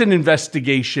there is an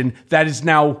investigation that has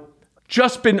now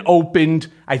just been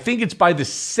opened. I think it's by the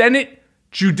Senate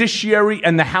Judiciary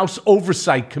and the House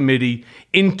Oversight Committee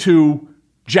into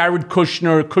Jared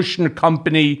Kushner, Kushner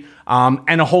Company,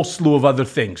 and a whole slew of other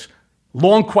things.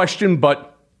 Long question,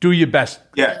 but do your best.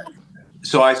 Yeah.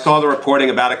 So I saw the reporting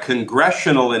about a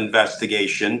congressional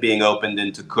investigation being opened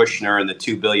into Kushner and the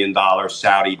 $2 billion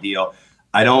Saudi deal.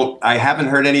 I haven't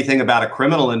heard anything about a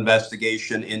criminal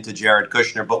investigation into Jared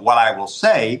Kushner, but what I will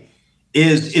say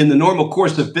is in the normal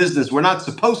course of business, we're not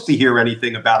supposed to hear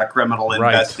anything about a criminal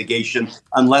investigation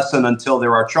unless and until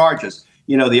there are charges.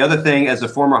 You know, the other thing, as a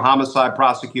former homicide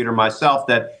prosecutor myself,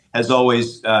 that has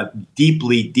always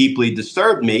deeply, deeply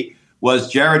disturbed me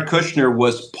was Jared Kushner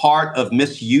was part of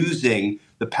misusing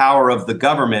the power of the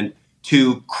government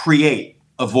to create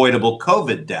avoidable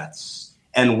COVID deaths.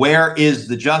 And where is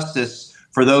the justice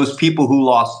for those people who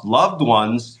lost loved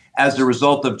ones as a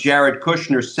result of Jared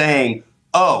Kushner saying,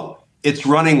 oh, it's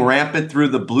running rampant through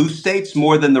the blue states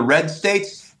more than the red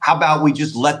states? How about we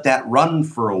just let that run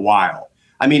for a while?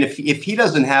 I mean, if he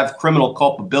doesn't have criminal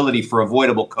culpability for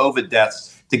avoidable COVID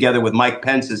deaths, together with Mike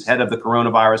Pence as head of the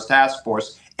coronavirus task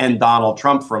force and Donald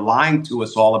Trump for lying to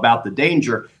us all about the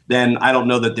danger, then I don't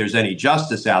know that there's any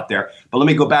justice out there. But let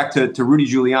me go back to Rudy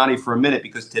Giuliani for a minute,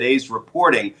 because today's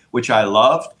reporting, which I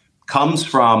loved, comes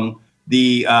from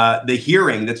the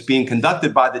hearing that's being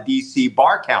conducted by the D.C.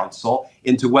 Bar Council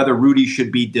into whether Rudy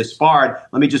should be disbarred.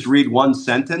 Let me just read one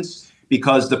sentence,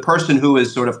 because the person who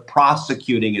is sort of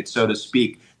prosecuting it, so to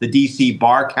speak, the D.C.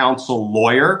 Bar Council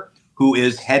lawyer who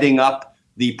is heading up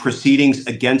the proceedings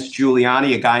against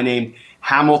Giuliani, a guy named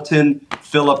Hamilton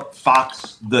Philip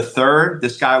Fox III.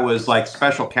 This guy was like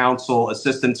special counsel,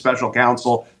 assistant special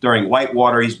counsel during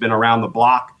Whitewater. He's been around the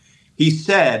block. He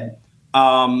said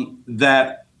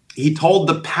that he told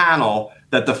the panel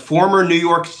that the former New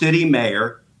York City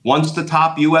mayor, once the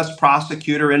top U.S.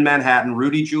 prosecutor in Manhattan,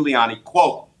 Rudy Giuliani,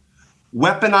 quote,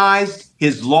 weaponized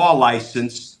his law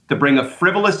license to bring a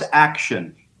frivolous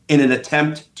action in an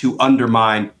attempt to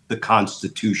undermine the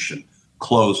Constitution,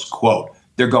 close quote.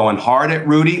 They're going hard at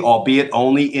Rudy, albeit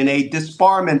only in a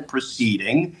disbarment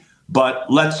proceeding. But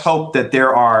let's hope that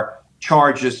there are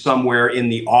charges somewhere in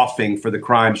the offing for the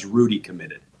crimes Rudy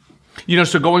committed. You know,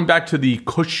 so going back to the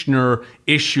Kushner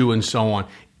issue and so on,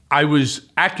 I was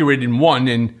accurate in one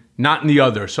and not in the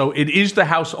other. So it is the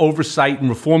House Oversight and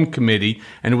Reform Committee,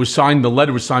 and the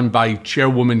letter was signed by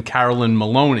Chairwoman Carolyn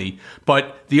Maloney.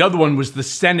 But the other one was the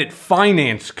Senate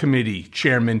Finance Committee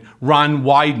Chairman Ron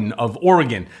Wyden of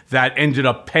Oregon that ended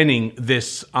up penning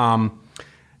this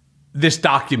this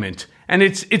document. And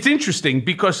it's interesting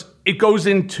because it goes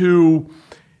into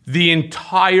the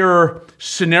entire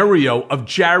scenario of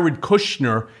Jared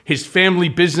Kushner, his family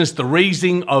business, the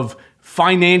raising of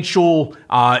financial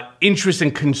interests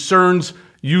and concerns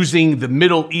using the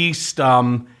Middle East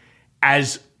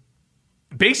as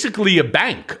basically a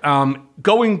bank,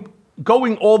 going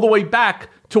all the way back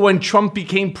to when Trump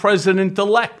became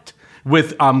president-elect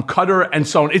with Qatar and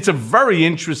so on. It's a very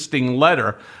interesting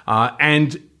letter.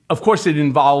 And, of course, it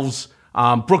involves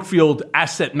Brookfield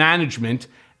Asset Management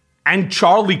and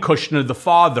Charlie Kushner, the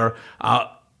father,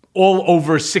 all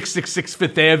over 666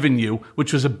 Fifth Avenue,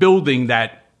 which was a building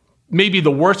that maybe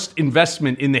the worst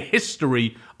investment in the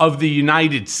history of the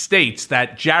United States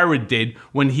that Jared did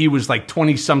when he was like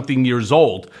 20-something years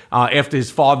old after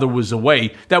his father was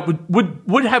away, that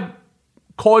would have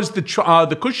caused the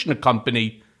Kushner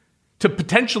Company to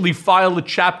potentially file a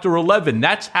Chapter 11.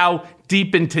 That's how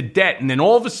deep into debt. And then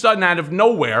all of a sudden, out of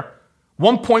nowhere,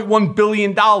 $1.1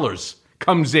 billion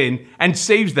comes in and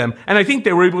saves them. And I think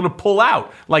they were able to pull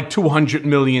out like $200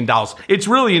 million. It's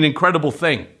really an incredible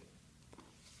thing.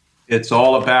 It's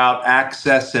all about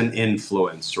access and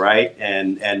influence, right?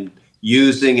 And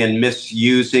using and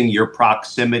misusing your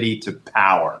proximity to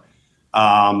power.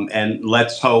 And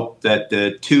let's hope that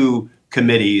the two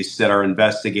committees that are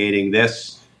investigating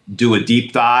this do a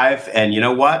deep dive. And you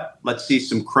know what? Let's see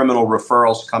some criminal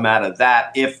referrals come out of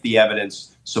that if the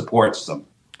evidence supports them.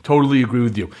 Totally agree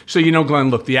with you. So, Glenn,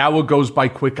 look, the hour goes by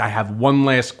quick. I have one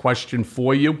last question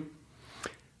for you.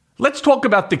 Let's talk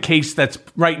about the case that's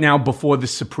right now before the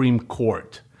Supreme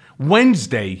Court.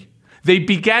 Wednesday, they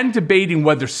began debating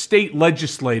whether state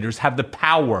legislators have the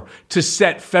power to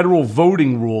set federal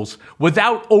voting rules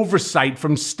without oversight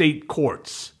from state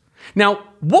courts. Now,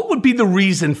 what would be the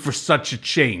reason for such a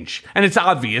change? And it's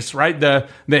obvious, right?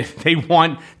 They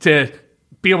want to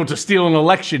be able to steal an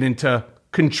election and to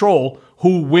control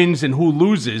who wins and who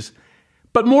loses.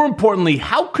 But more importantly,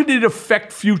 how could it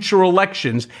affect future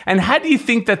elections? And how do you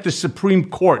think that the Supreme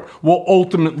Court will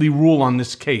ultimately rule on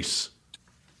this case?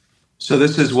 So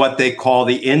this is what they call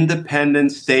the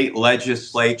independent state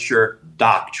legislature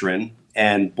doctrine.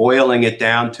 And boiling it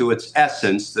down to its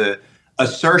essence, the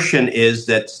assertion is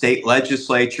that state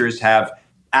legislatures have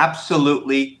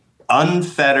absolutely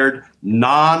unfettered,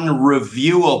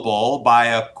 non-reviewable by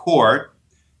a court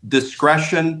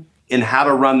discretion in how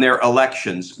to run their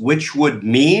elections, which would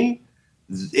mean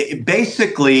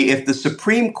basically if the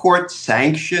Supreme Court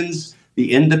sanctions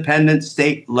the independent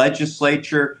state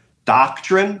legislature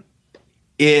doctrine,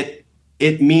 it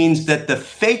means that the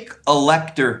fake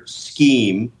elector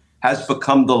scheme has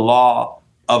become the law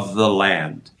of the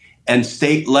land. And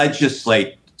state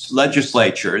legislatures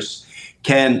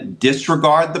can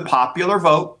disregard the popular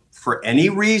vote for any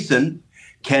reason,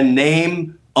 can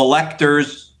name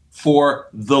electors for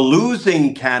the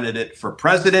losing candidate for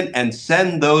president and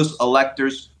send those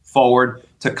electors forward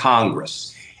to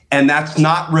Congress. And that's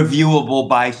not reviewable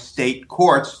by state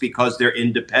courts because they're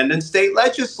independent state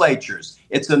legislatures.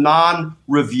 It's a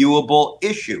non-reviewable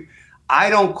issue.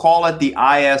 I don't call it the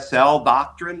ISL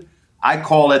doctrine. I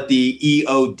call it the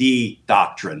EOD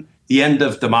doctrine, the end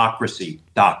of democracy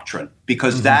doctrine,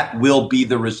 because that will be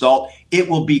the result. It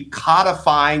will be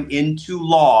codifying into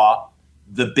law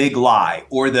the big lie,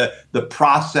 or the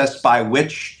process by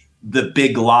which the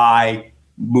big lie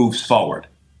moves forward.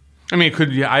 I mean,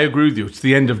 I agree with you. It's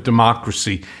the end of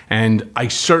democracy. And I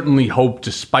certainly hope,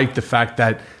 despite the fact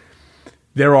that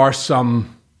there are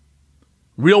some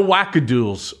real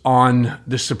wackadoodles on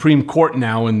the Supreme Court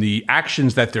now and the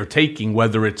actions that they're taking,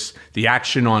 whether it's the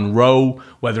action on Roe,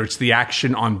 whether it's the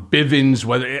action on Bivens,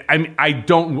 I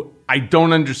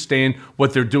don't understand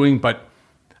what they're doing, but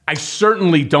I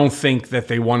certainly don't think that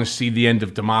they want to see the end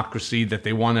of democracy, that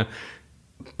they want to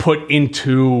put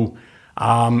into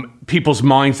people's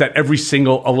minds that every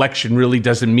single election really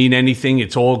doesn't mean anything.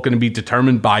 It's all going to be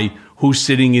determined by who's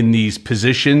sitting in these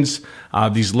positions,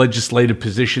 these legislative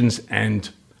positions. And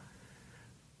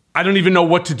I don't even know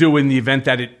what to do in the event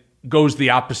that it goes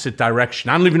the opposite direction.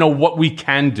 I don't even know what we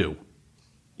can do.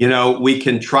 We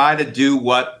can try to do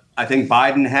what I think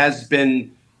Biden has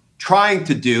been trying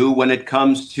to do when it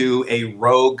comes to a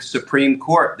rogue Supreme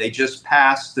Court. They just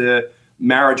passed the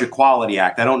Marriage Equality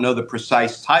Act. I don't know the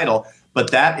precise title, but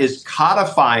that is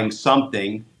codifying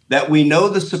something that we know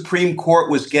the Supreme Court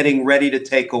was getting ready to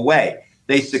take away.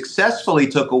 They successfully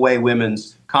took away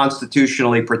women's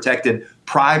constitutionally protected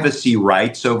privacy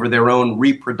rights over their own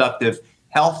reproductive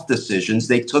health decisions.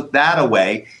 They took that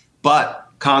away, but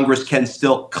Congress can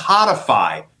still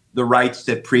codify the rights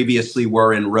that previously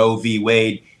were in Roe v.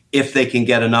 Wade if they can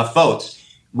get enough votes.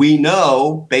 We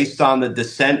know, based on the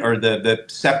dissent or the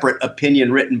separate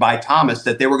opinion written by Thomas,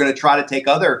 that they were going to try to take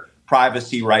other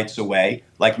privacy rights away,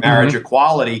 like marriage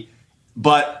equality.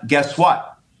 But guess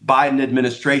what? Biden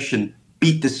administration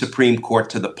beat the Supreme Court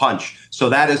to the punch. So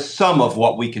that is some of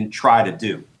what we can try to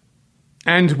do.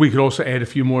 And we could also add a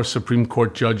few more Supreme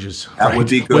Court judges. That would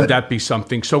be good. Would that be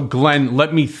something? So, Glenn,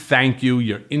 let me thank you.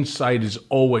 Your insight is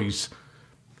always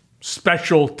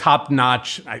special,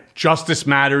 top-notch. Justice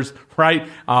matters, right?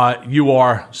 You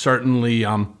are certainly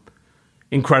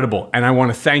incredible. And I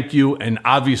want to thank you. And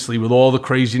obviously, with all the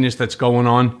craziness that's going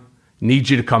on, need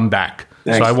you to come back.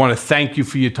 Thanks. So I want to thank you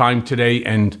for your time today.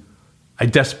 And I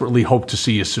desperately hope to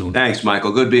see you soon. Thanks,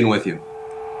 Michael. Good being with you.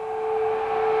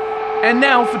 And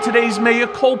now for today's Mea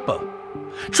Culpa.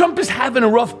 Trump is having a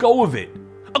rough go of it.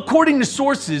 According to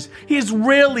sources, he has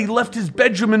rarely left his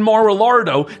bedroom in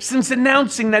Mar-a-Lago since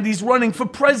announcing that he's running for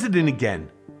president again,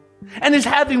 and is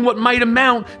having what might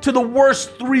amount to the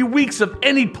worst 3 weeks of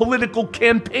any political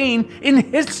campaign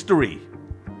in history.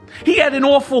 He had an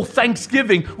awful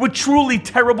Thanksgiving with truly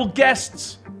terrible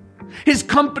guests. His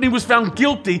company was found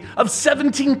guilty of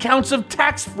 17 counts of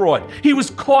tax fraud. He was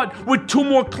caught with 2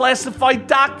 more classified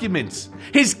documents.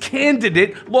 His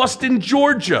candidate lost in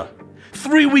Georgia.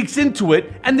 3 weeks into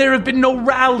it, and there have been no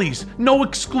rallies, no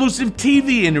exclusive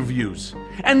TV interviews.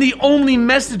 And the only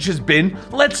message has been,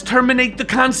 let's terminate the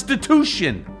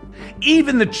Constitution.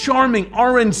 Even the charming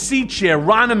RNC chair,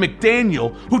 Ronna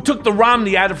McDaniel, who took the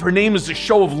Romney out of her name as a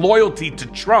show of loyalty to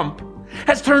Trump,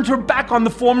 has turned her back on the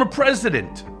former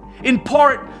president. In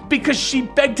part because she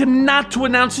begged him not to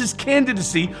announce his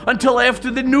candidacy until after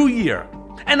the new year.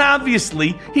 And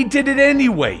obviously, he did it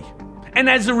anyway. And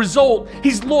as a result,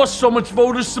 he's lost so much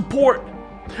voter support.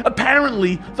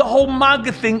 Apparently, the whole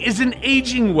MAGA thing isn't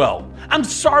aging well. I'm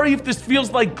sorry if this feels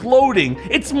like gloating.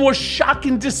 It's more shock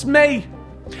and dismay.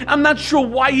 I'm not sure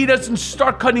why he doesn't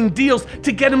start cutting deals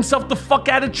to get himself the fuck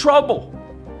out of trouble.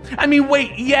 I mean,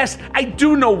 wait, yes, I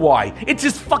do know why. It's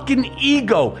his fucking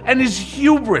ego and his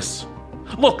hubris.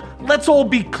 Look, let's all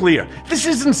be clear. This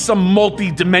isn't some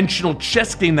multi-dimensional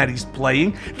chess game that he's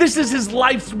playing. This is his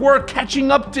life's work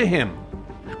catching up to him.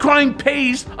 Crime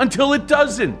pays until it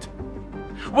doesn't.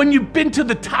 When you've been to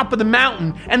the top of the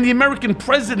mountain, and the American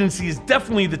presidency is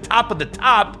definitely the top of the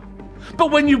top,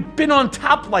 but when you've been on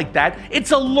top like that,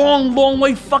 it's a long, long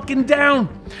way fucking down.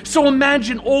 So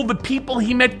imagine all the people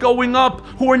he met going up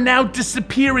who are now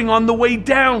disappearing on the way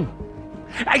down.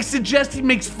 I suggest he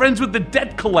makes friends with the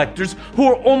debt collectors who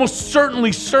are almost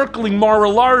certainly circling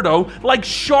Mar-a-Lago like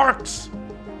sharks.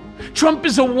 Trump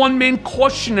is a one-man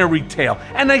cautionary tale,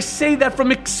 and I say that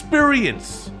from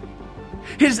experience.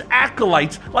 His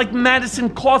acolytes, like Madison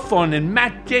Cawthorn and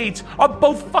Matt Gaetz, are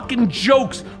both fucking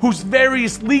jokes whose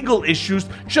various legal issues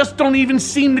just don't even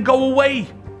seem to go away.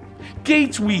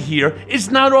 Gaetz, we hear, is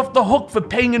not off the hook for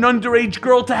paying an underage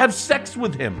girl to have sex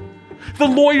with him. The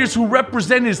lawyers who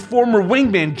represent his former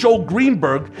wingman, Joel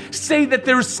Greenberg, say that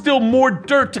there is still more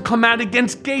dirt to come out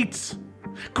against Gaetz.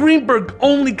 Greenberg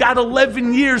only got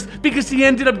 11 years because he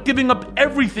ended up giving up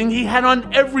everything he had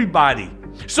on everybody.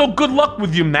 So good luck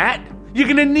with you, Matt. You're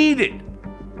gonna need it.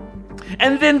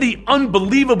 And then the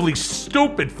unbelievably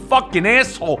stupid fucking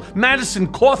asshole Madison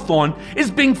Cawthorn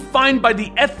is being fined by the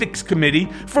ethics committee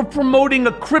for promoting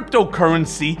a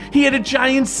cryptocurrency he had a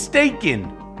giant stake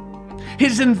in.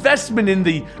 His investment in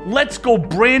the Let's Go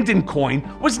Brandon coin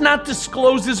was not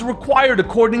disclosed as required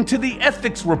according to the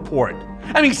ethics report.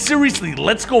 I mean, seriously,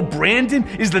 Let's Go Brandon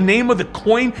is the name of the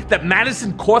coin that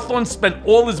Madison Cawthorn spent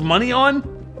all his money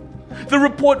on? The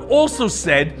report also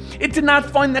said it did not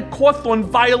find that Cawthorn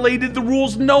violated the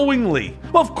rules knowingly.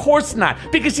 Well, of course not,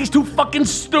 because he's too fucking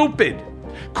stupid.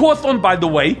 Cawthorn, by the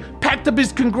way, packed up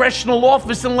his congressional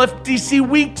office and left DC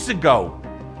weeks ago.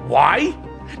 Why?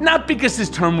 Not because his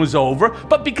term was over,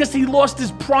 but because he lost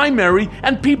his primary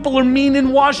and people are mean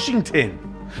in Washington.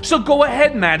 So go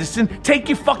ahead, Madison, take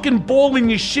your fucking ball and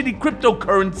your shitty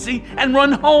cryptocurrency and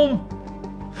run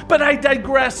home. But I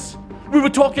digress. We were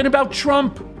talking about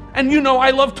Trump. And you know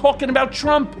I love talking about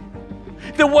Trump.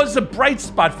 There was a bright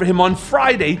spot for him on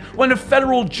Friday when a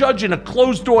federal judge in a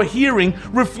closed-door hearing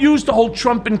refused to hold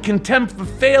Trump in contempt for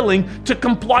failing to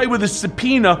comply with a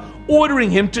subpoena ordering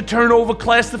him to turn over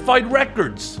classified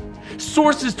records.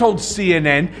 Sources told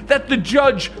CNN that the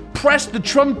judge pressed the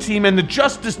Trump team and the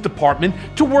Justice Department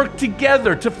to work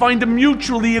together to find a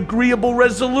mutually agreeable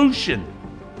resolution.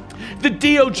 The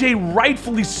DOJ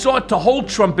rightfully sought to hold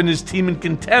Trump and his team in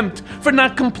contempt for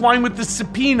not complying with the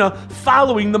subpoena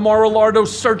following the Mar-a-Lago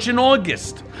search in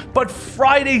August. But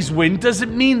Friday's win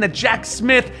doesn't mean that Jack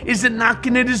Smith isn't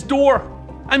knocking at his door.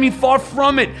 I mean, far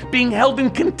from it. Being held in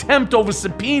contempt over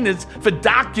subpoenas for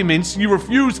documents you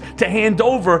refuse to hand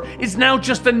over is now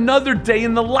just another day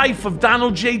in the life of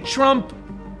Donald J. Trump.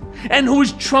 And who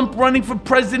is Trump running for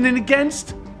president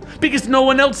against? Because no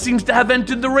one else seems to have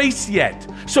entered the race yet.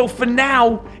 So for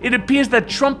now, it appears that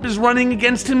Trump is running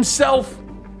against himself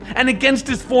and against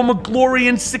his former glory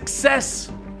and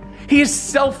success. He is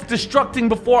self-destructing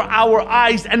before our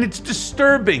eyes, and it's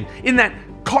disturbing in that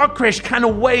car crash kind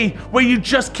of way where you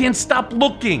just can't stop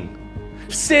looking.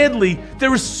 Sadly,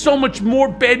 there is so much more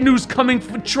bad news coming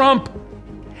for Trump.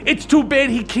 It's too bad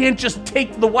he can't just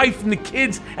take the wife and the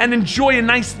kids and enjoy a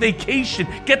nice vacation,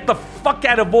 get the fuck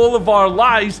out of all of our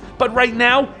lives, but right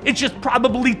now, it's just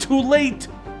probably too late.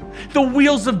 The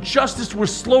wheels of justice were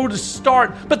slow to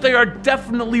start, but they are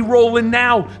definitely rolling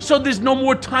now, so there's no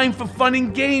more time for fun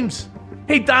and games.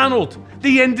 Hey Donald,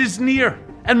 the end is near,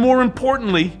 and more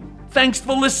importantly, thanks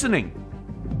for listening.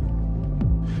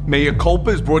 Mea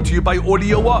Culpa is brought to you by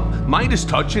Audio Up, Midas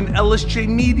Touch, and LSJ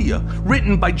Media.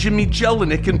 Written by Jimmy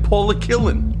Jelinek and Paula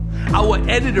Killen. Our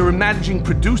editor and managing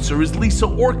producer is Lisa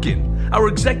Orkin. Our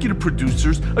executive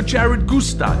producers are Jared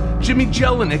Gustad, Jimmy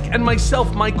Jelinek, and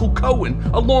myself, Michael Cohen,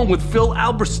 along with Phil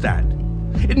Alberstadt.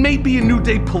 It may be a new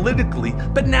day politically,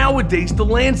 but nowadays the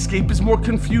landscape is more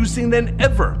confusing than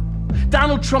ever.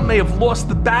 Donald Trump may have lost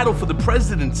the battle for the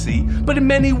presidency, but in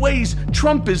many ways,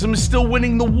 Trumpism is still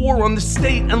winning the war on the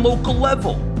state and local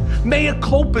level. Mea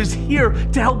Culpa is here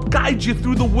to help guide you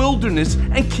through the wilderness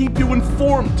and keep you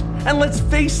informed. And let's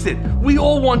face it, we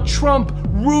all want Trump,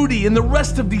 Rudy, and the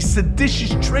rest of these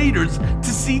seditious traitors to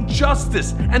see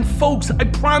justice. And folks, I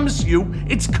promise you,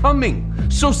 it's coming.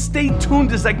 So stay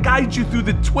tuned as I guide you through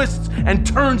the twists and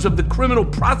turns of the criminal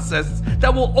process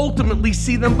that will ultimately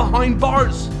see them behind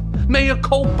bars. Mea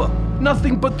Culpa,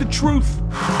 nothing but the truth.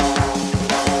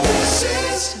 This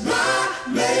is